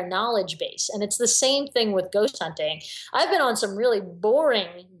in their knowledge base. And it's the same thing with ghost hunting. I've been on some really boring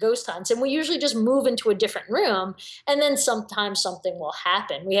ghost hunts, and we usually just move into a different room, and then sometimes something will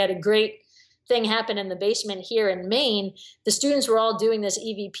happen. We had a great thing happen in the basement here in Maine. The students were all doing this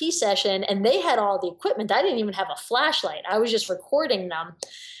EVP session, and they had all the equipment. I didn't even have a flashlight. I was just recording them.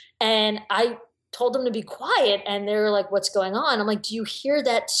 And I told them to be quiet, and they were like, what's going on? I'm like, do you hear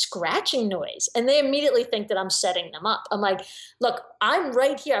that scratching noise? And they immediately think that I'm setting them up. I'm like, look, I'm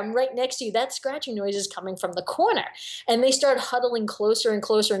right here. I'm right next to you. That scratching noise is coming from the corner. And they started huddling closer and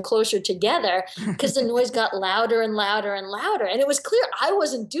closer and closer together because the noise got louder and louder and louder. And it was clear I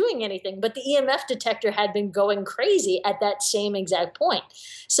wasn't doing anything, but the EMF detector had been going crazy at that same exact point.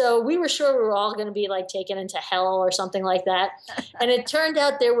 So we were sure we were all going to be like taken into hell or something like that. And it turned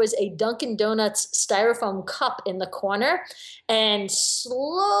out there was a Dunkin' Donuts styrofoam cup in the corner, and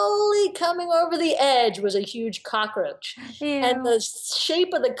slowly coming over the edge was a huge cockroach. Ew. And the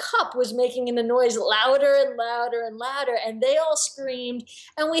shape of the cup was making the noise louder and louder and louder, and they all screamed,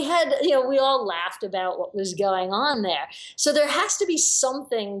 and we had, we all laughed about what was going on there. So there has to be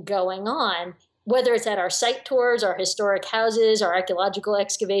something going on, whether it's at our site tours, our historic houses, our archaeological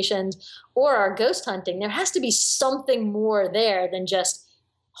excavations, or our ghost hunting. There has to be something more there than just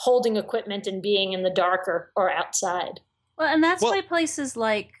holding equipment and being in the dark or outside. Well, and that's why places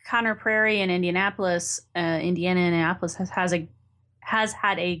like Conner Prairie and Indianapolis, Indianapolis has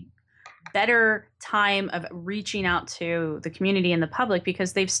had a better time of reaching out to the community and the public,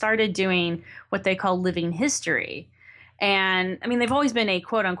 because they've started doing what they call living history. And I mean, they've always been a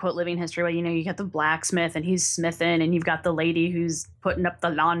quote unquote living history where, you got the blacksmith and he's smithing, and you've got the lady who's putting up the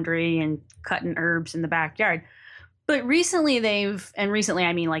laundry and cutting herbs in the backyard. But recently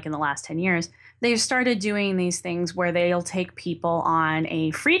I mean like in the last 10 years, they've started doing these things where they'll take people on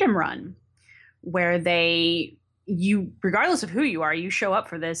a freedom run where you, regardless of who you are, you show up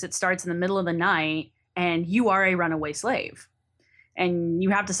for this. It starts in the middle of the night and you are a runaway slave. And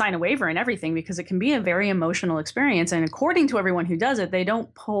you have to sign a waiver and everything because it can be a very emotional experience. And according to everyone who does it, they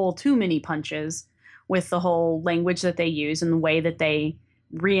don't pull too many punches with the whole language that they use and the way that they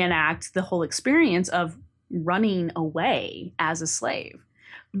reenact the whole experience of running away as a slave.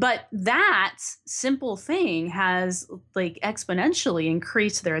 But that simple thing has like exponentially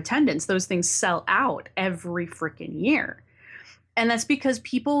increased their attendance. Those things sell out every freaking year. And that's because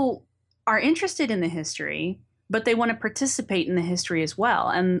people are interested in the history, but they want to participate in the history as well.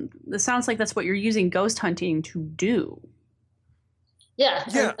 And it sounds like that's what you're using ghost hunting to do.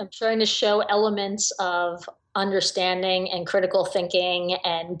 Yeah. I'm trying to show elements of understanding and critical thinking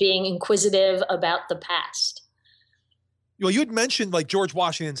and being inquisitive about the past. Well, you had mentioned like George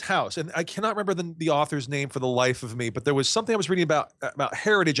Washington's house, and I cannot remember the author's name for the life of me, but there was something I was reading about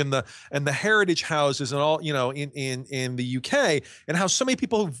heritage and the heritage houses and all, in the UK, and how so many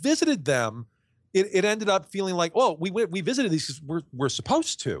people who visited them, it ended up feeling like, well, we visited these because we're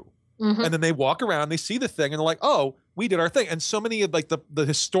supposed to. Mm-hmm. And then they walk around, they see the thing, and they're like, oh, we did our thing. And so many of like the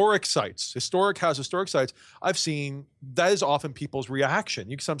historic sites, historic sites, I've seen, that is often people's reaction.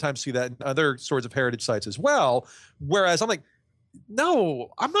 You can sometimes see that in other sorts of heritage sites as well. Whereas I'm like,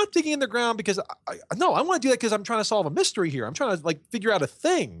 no, I'm not digging in the ground because I want to do that because I'm trying to solve a mystery here. I'm trying to like figure out a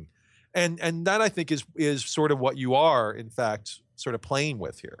thing. And that I think is sort of what you are, in fact, sort of playing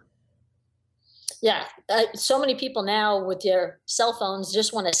with here. Yeah. So many people now with their cell phones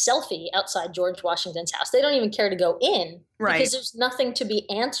just want a selfie outside George Washington's house. They don't even care to go in because there's nothing to be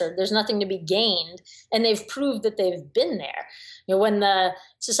answered. There's nothing to be gained. And they've proved that they've been there. When the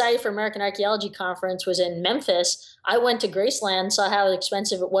Society for American Archaeology conference was in Memphis, I went to Graceland, saw how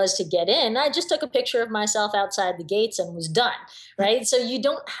expensive it was to get in. I just took a picture of myself outside the gates and was done, right? So you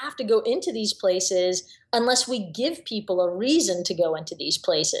don't have to go into these places unless we give people a reason to go into these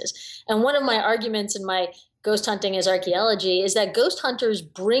places. And one of my arguments in my Ghost Hunting as Archaeology is that ghost hunters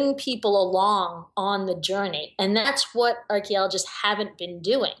bring people along on the journey. And that's what archaeologists haven't been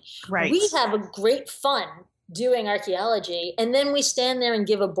doing. Right. We have a great fun doing archaeology, and then we stand there and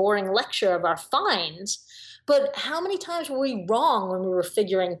give a boring lecture of our finds. But how many times were we wrong when we were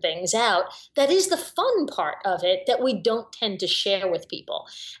figuring things out? That is the fun part of it that we don't tend to share with people.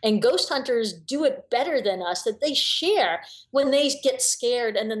 And ghost hunters do it better than us, that they share when they get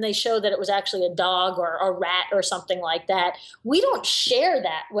scared and then they show that it was actually a dog or a rat or something like that. We don't share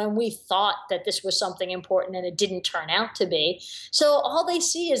that when we thought that this was something important and it didn't turn out to be. So all they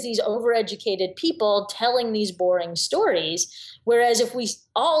see is these overeducated people telling these boring stories. Whereas if we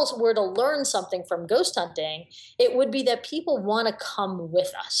all were to learn something from ghost hunting, it would be that people want to come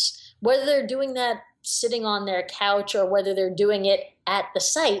with us, whether they're doing that sitting on their couch or whether they're doing it at the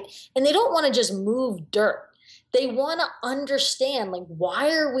site. And they don't want to just move dirt. They want to understand, like,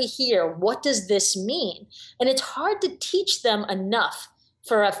 why are we here? What does this mean? And it's hard to teach them enough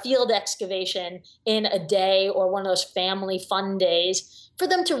for a field excavation in a day or one of those family fun days for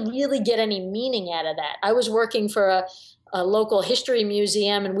them to really get any meaning out of that. I was working for a local history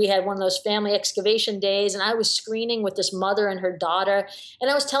museum, and we had one of those family excavation days, and I was screening with this mother and her daughter,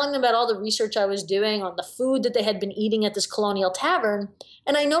 and I was telling them about all the research I was doing on the food that they had been eating at this colonial tavern,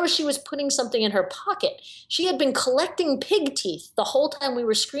 and I noticed she was putting something in her pocket. She had been collecting pig teeth the whole time we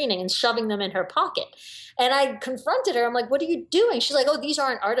were screening and shoving them in her pocket. And I confronted her. I'm like, what are you doing? She's like, oh, these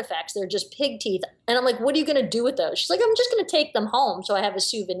aren't artifacts. They're just pig teeth. And I'm like, what are you going to do with those? She's like, I'm just going to take them home so I have a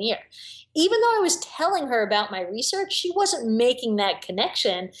souvenir. Even though I was telling her about my research, she wasn't making that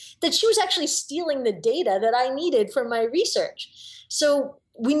connection that she was actually stealing the data that I needed for my research. So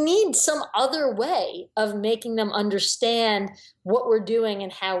we need some other way of making them understand what we're doing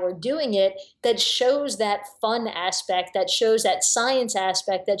and how we're doing it that shows that fun aspect, that shows that science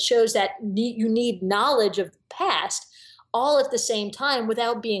aspect, that shows that you need knowledge of the past all at the same time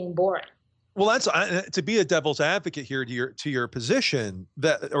without being boring. Well, that's to be a devil's advocate here to your position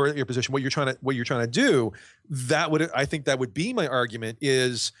what you're trying to do. I think that would be my argument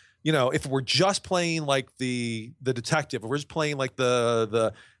is, if we're just playing like the detective, if we're just playing like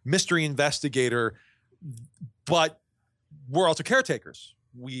the mystery investigator, but we're also caretakers.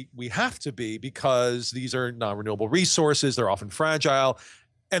 We have to be, because these are non-renewable resources. They're often fragile.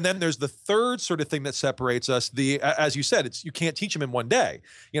 And then there's the third sort of thing that separates us. As you said, you can't teach them in one day.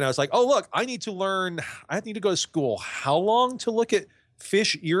 It's like, oh, look, I need to go to school. How long to look at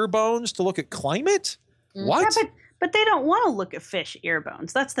fish ear bones, to look at climate? What? Yeah, but they don't want to look at fish ear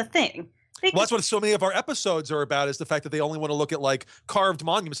bones. That's the thing. Well, that's what so many of our episodes are about, is the fact that they only want to look at like carved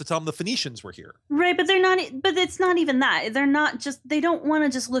monuments to tell them the Phoenicians were here. Right, but they're not. But it's not even that. They're not just. They don't want to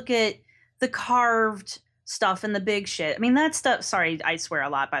just look at the carved stuff and the big shit. I mean, that stuff. Sorry, I swear a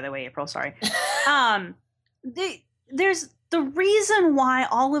lot. By the way, April. Sorry. There's the reason why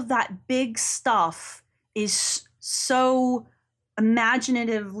all of that big stuff is so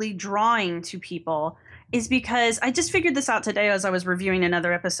imaginatively drawing to people is because I just figured this out today as I was reviewing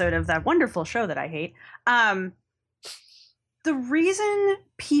another episode of that wonderful show that I hate. The reason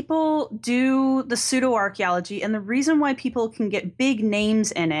people do the pseudo-archaeology and the reason why people can get big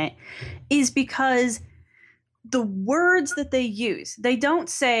names in it is because the words that they use, they don't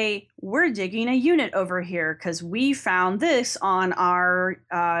say, we're digging a unit over here because we found this on our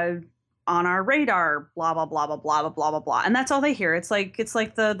radar, blah, blah, blah, blah, blah, blah, blah, blah. And that's all they hear. It's like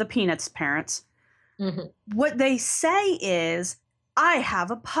the Peanuts parents. Mm-hmm. What they say is, I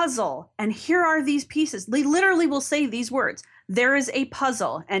have a puzzle and here are these pieces. They literally will say these words. There is a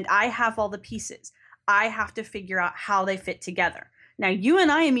puzzle and I have all the pieces. I have to figure out how they fit together. Now, you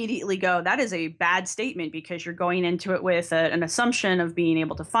and I immediately go, that is a bad statement because you're going into it with an assumption of being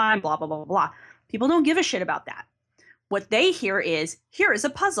able to find blah, blah, blah, blah. People don't give a shit about that. What they hear is, here is a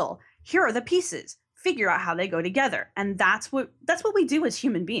puzzle. Here are the pieces. Figure out how they go together. And that's what we do as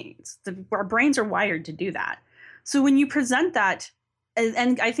human beings. Our brains are wired to do that. So when you present that,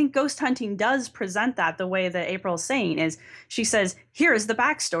 and I think ghost hunting does present that the way that April is saying, is she says, here is the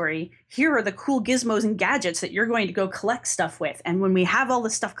backstory. Here are the cool gizmos and gadgets that you're going to go collect stuff with. And when we have all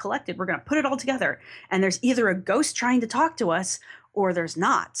this stuff collected, we're going to put it all together. And there's either a ghost trying to talk to us or there's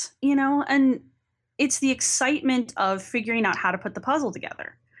not, and it's the excitement of figuring out how to put the puzzle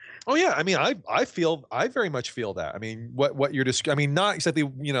together. Oh yeah, I mean, I very much feel that. I mean, what you're I mean, not exactly,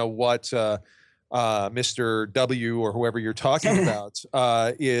 what Mr. W or whoever you're talking about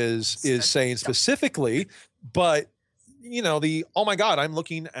is saying specifically, but oh my God, I'm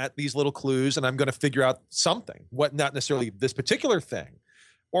looking at these little clues and I'm going to figure out something. What, not necessarily this particular thing,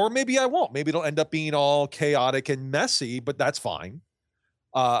 or maybe I won't. Maybe it'll end up being all chaotic and messy, but that's fine.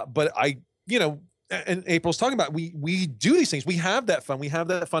 But and April's talking about, we do these things. We have that fun. We have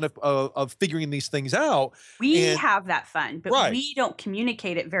that fun of figuring these things out. We have that fun, but right. We don't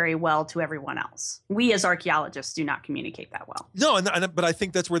communicate it very well to everyone else. We as archaeologists do not communicate that well. No, but I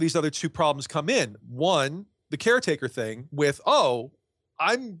think that's where these other two problems come in. One, the caretaker thing with,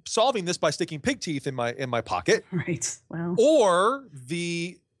 I'm solving this by sticking pig teeth in my pocket. Right. Well. Or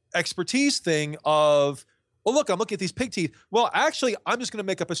the expertise thing of, well, look, I'm looking at these pig teeth. Well, actually, I'm just going to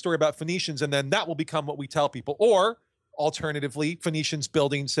make up a story about Phoenicians, and then that will become what we tell people. Or, alternatively, Phoenicians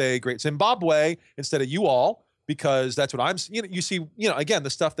building, say, Great Zimbabwe instead of you all, because that's what I'm. You see, again, the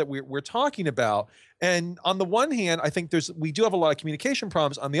stuff that we're talking about. And on the one hand, I think we do have a lot of communication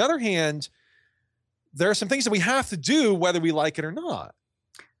problems. On the other hand, there are some things that we have to do whether we like it or not.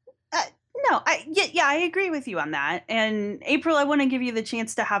 No, I agree with you on that. And April, I want to give you the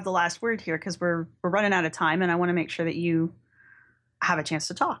chance to have the last word here because we're running out of time, and I want to make sure that you have a chance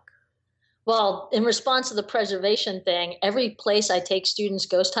to talk. Well, in response to the preservation thing, every place I take students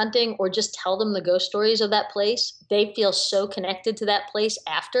ghost hunting or just tell them the ghost stories of that place, they feel so connected to that place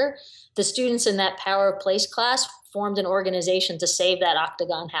after. The students in that Power of Place class formed an organization to save that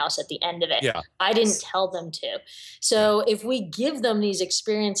Octagon house at the end of it. Yeah. I didn't tell them to. So if we give them these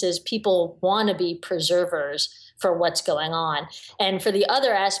experiences, people want to be preservers for what's going on. And for the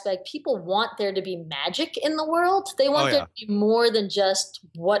other aspect, people want there to be magic in the world. They want there to be more than just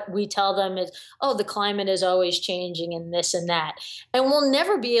what we tell them is, the climate is always changing and this and that. And we'll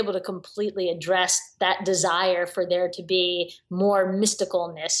never be able to completely address that desire for there to be more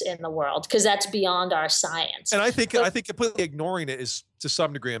mysticalness in the world, because that's beyond our science. And I think completely ignoring it is to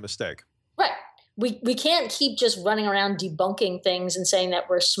some degree a mistake. Right. We can't keep just running around debunking things and saying that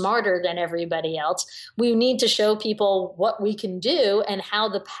we're smarter than everybody else. We need to show people what we can do and how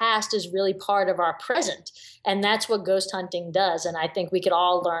the past is really part of our present. And that's what ghost hunting does. And I think we could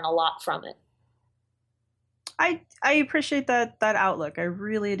all learn a lot from it. I appreciate that outlook. I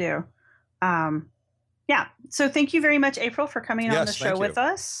really do. Yeah. So thank you very much, April, for coming on the show with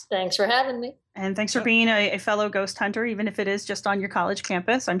us. Thanks for having me. And thanks for being a fellow ghost hunter, even if it is just on your college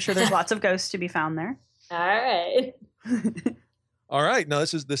campus. I'm sure there's lots of ghosts to be found there. All right. All right. No,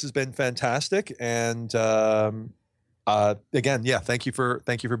 this has been fantastic. And again, thank you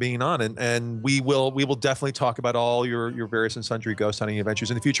for being on. And we will definitely talk about all your various and sundry ghost hunting adventures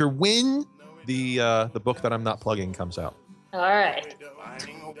in the future when the book that I'm not plugging comes out. All right.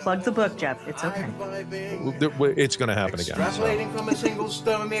 Plug the book, Jeff. It's okay. It's going to happen again. Extrapolating from a single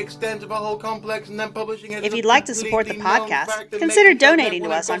stone the extent of a whole complex and then publishing it. If you'd like to support the podcast, consider donating to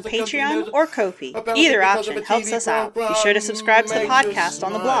us on Patreon or Ko-fi. Either option helps us out. Be sure to subscribe to the podcast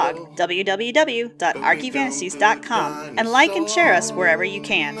on the blog, www.archyfantasies.com, and like and share us wherever you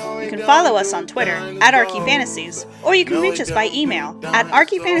can. You can follow us on Twitter @ArchyFantasies, or you can reach us by email at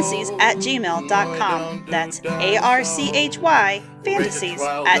archyfantasies@gmail.com. That's ARCHY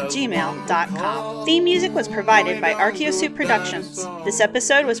fantasies@gmail.com. Theme music was provided by Archaeosuit Productions. This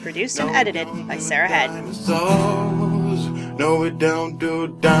episode was produced and edited by Sarah Head. Dinosaurs. No, we don't do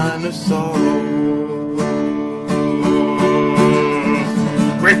dinosaurs.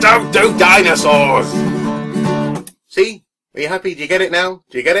 We don't do dinosaurs! See? Are you happy? Do you get it now?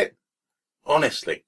 Do you get it? Honestly.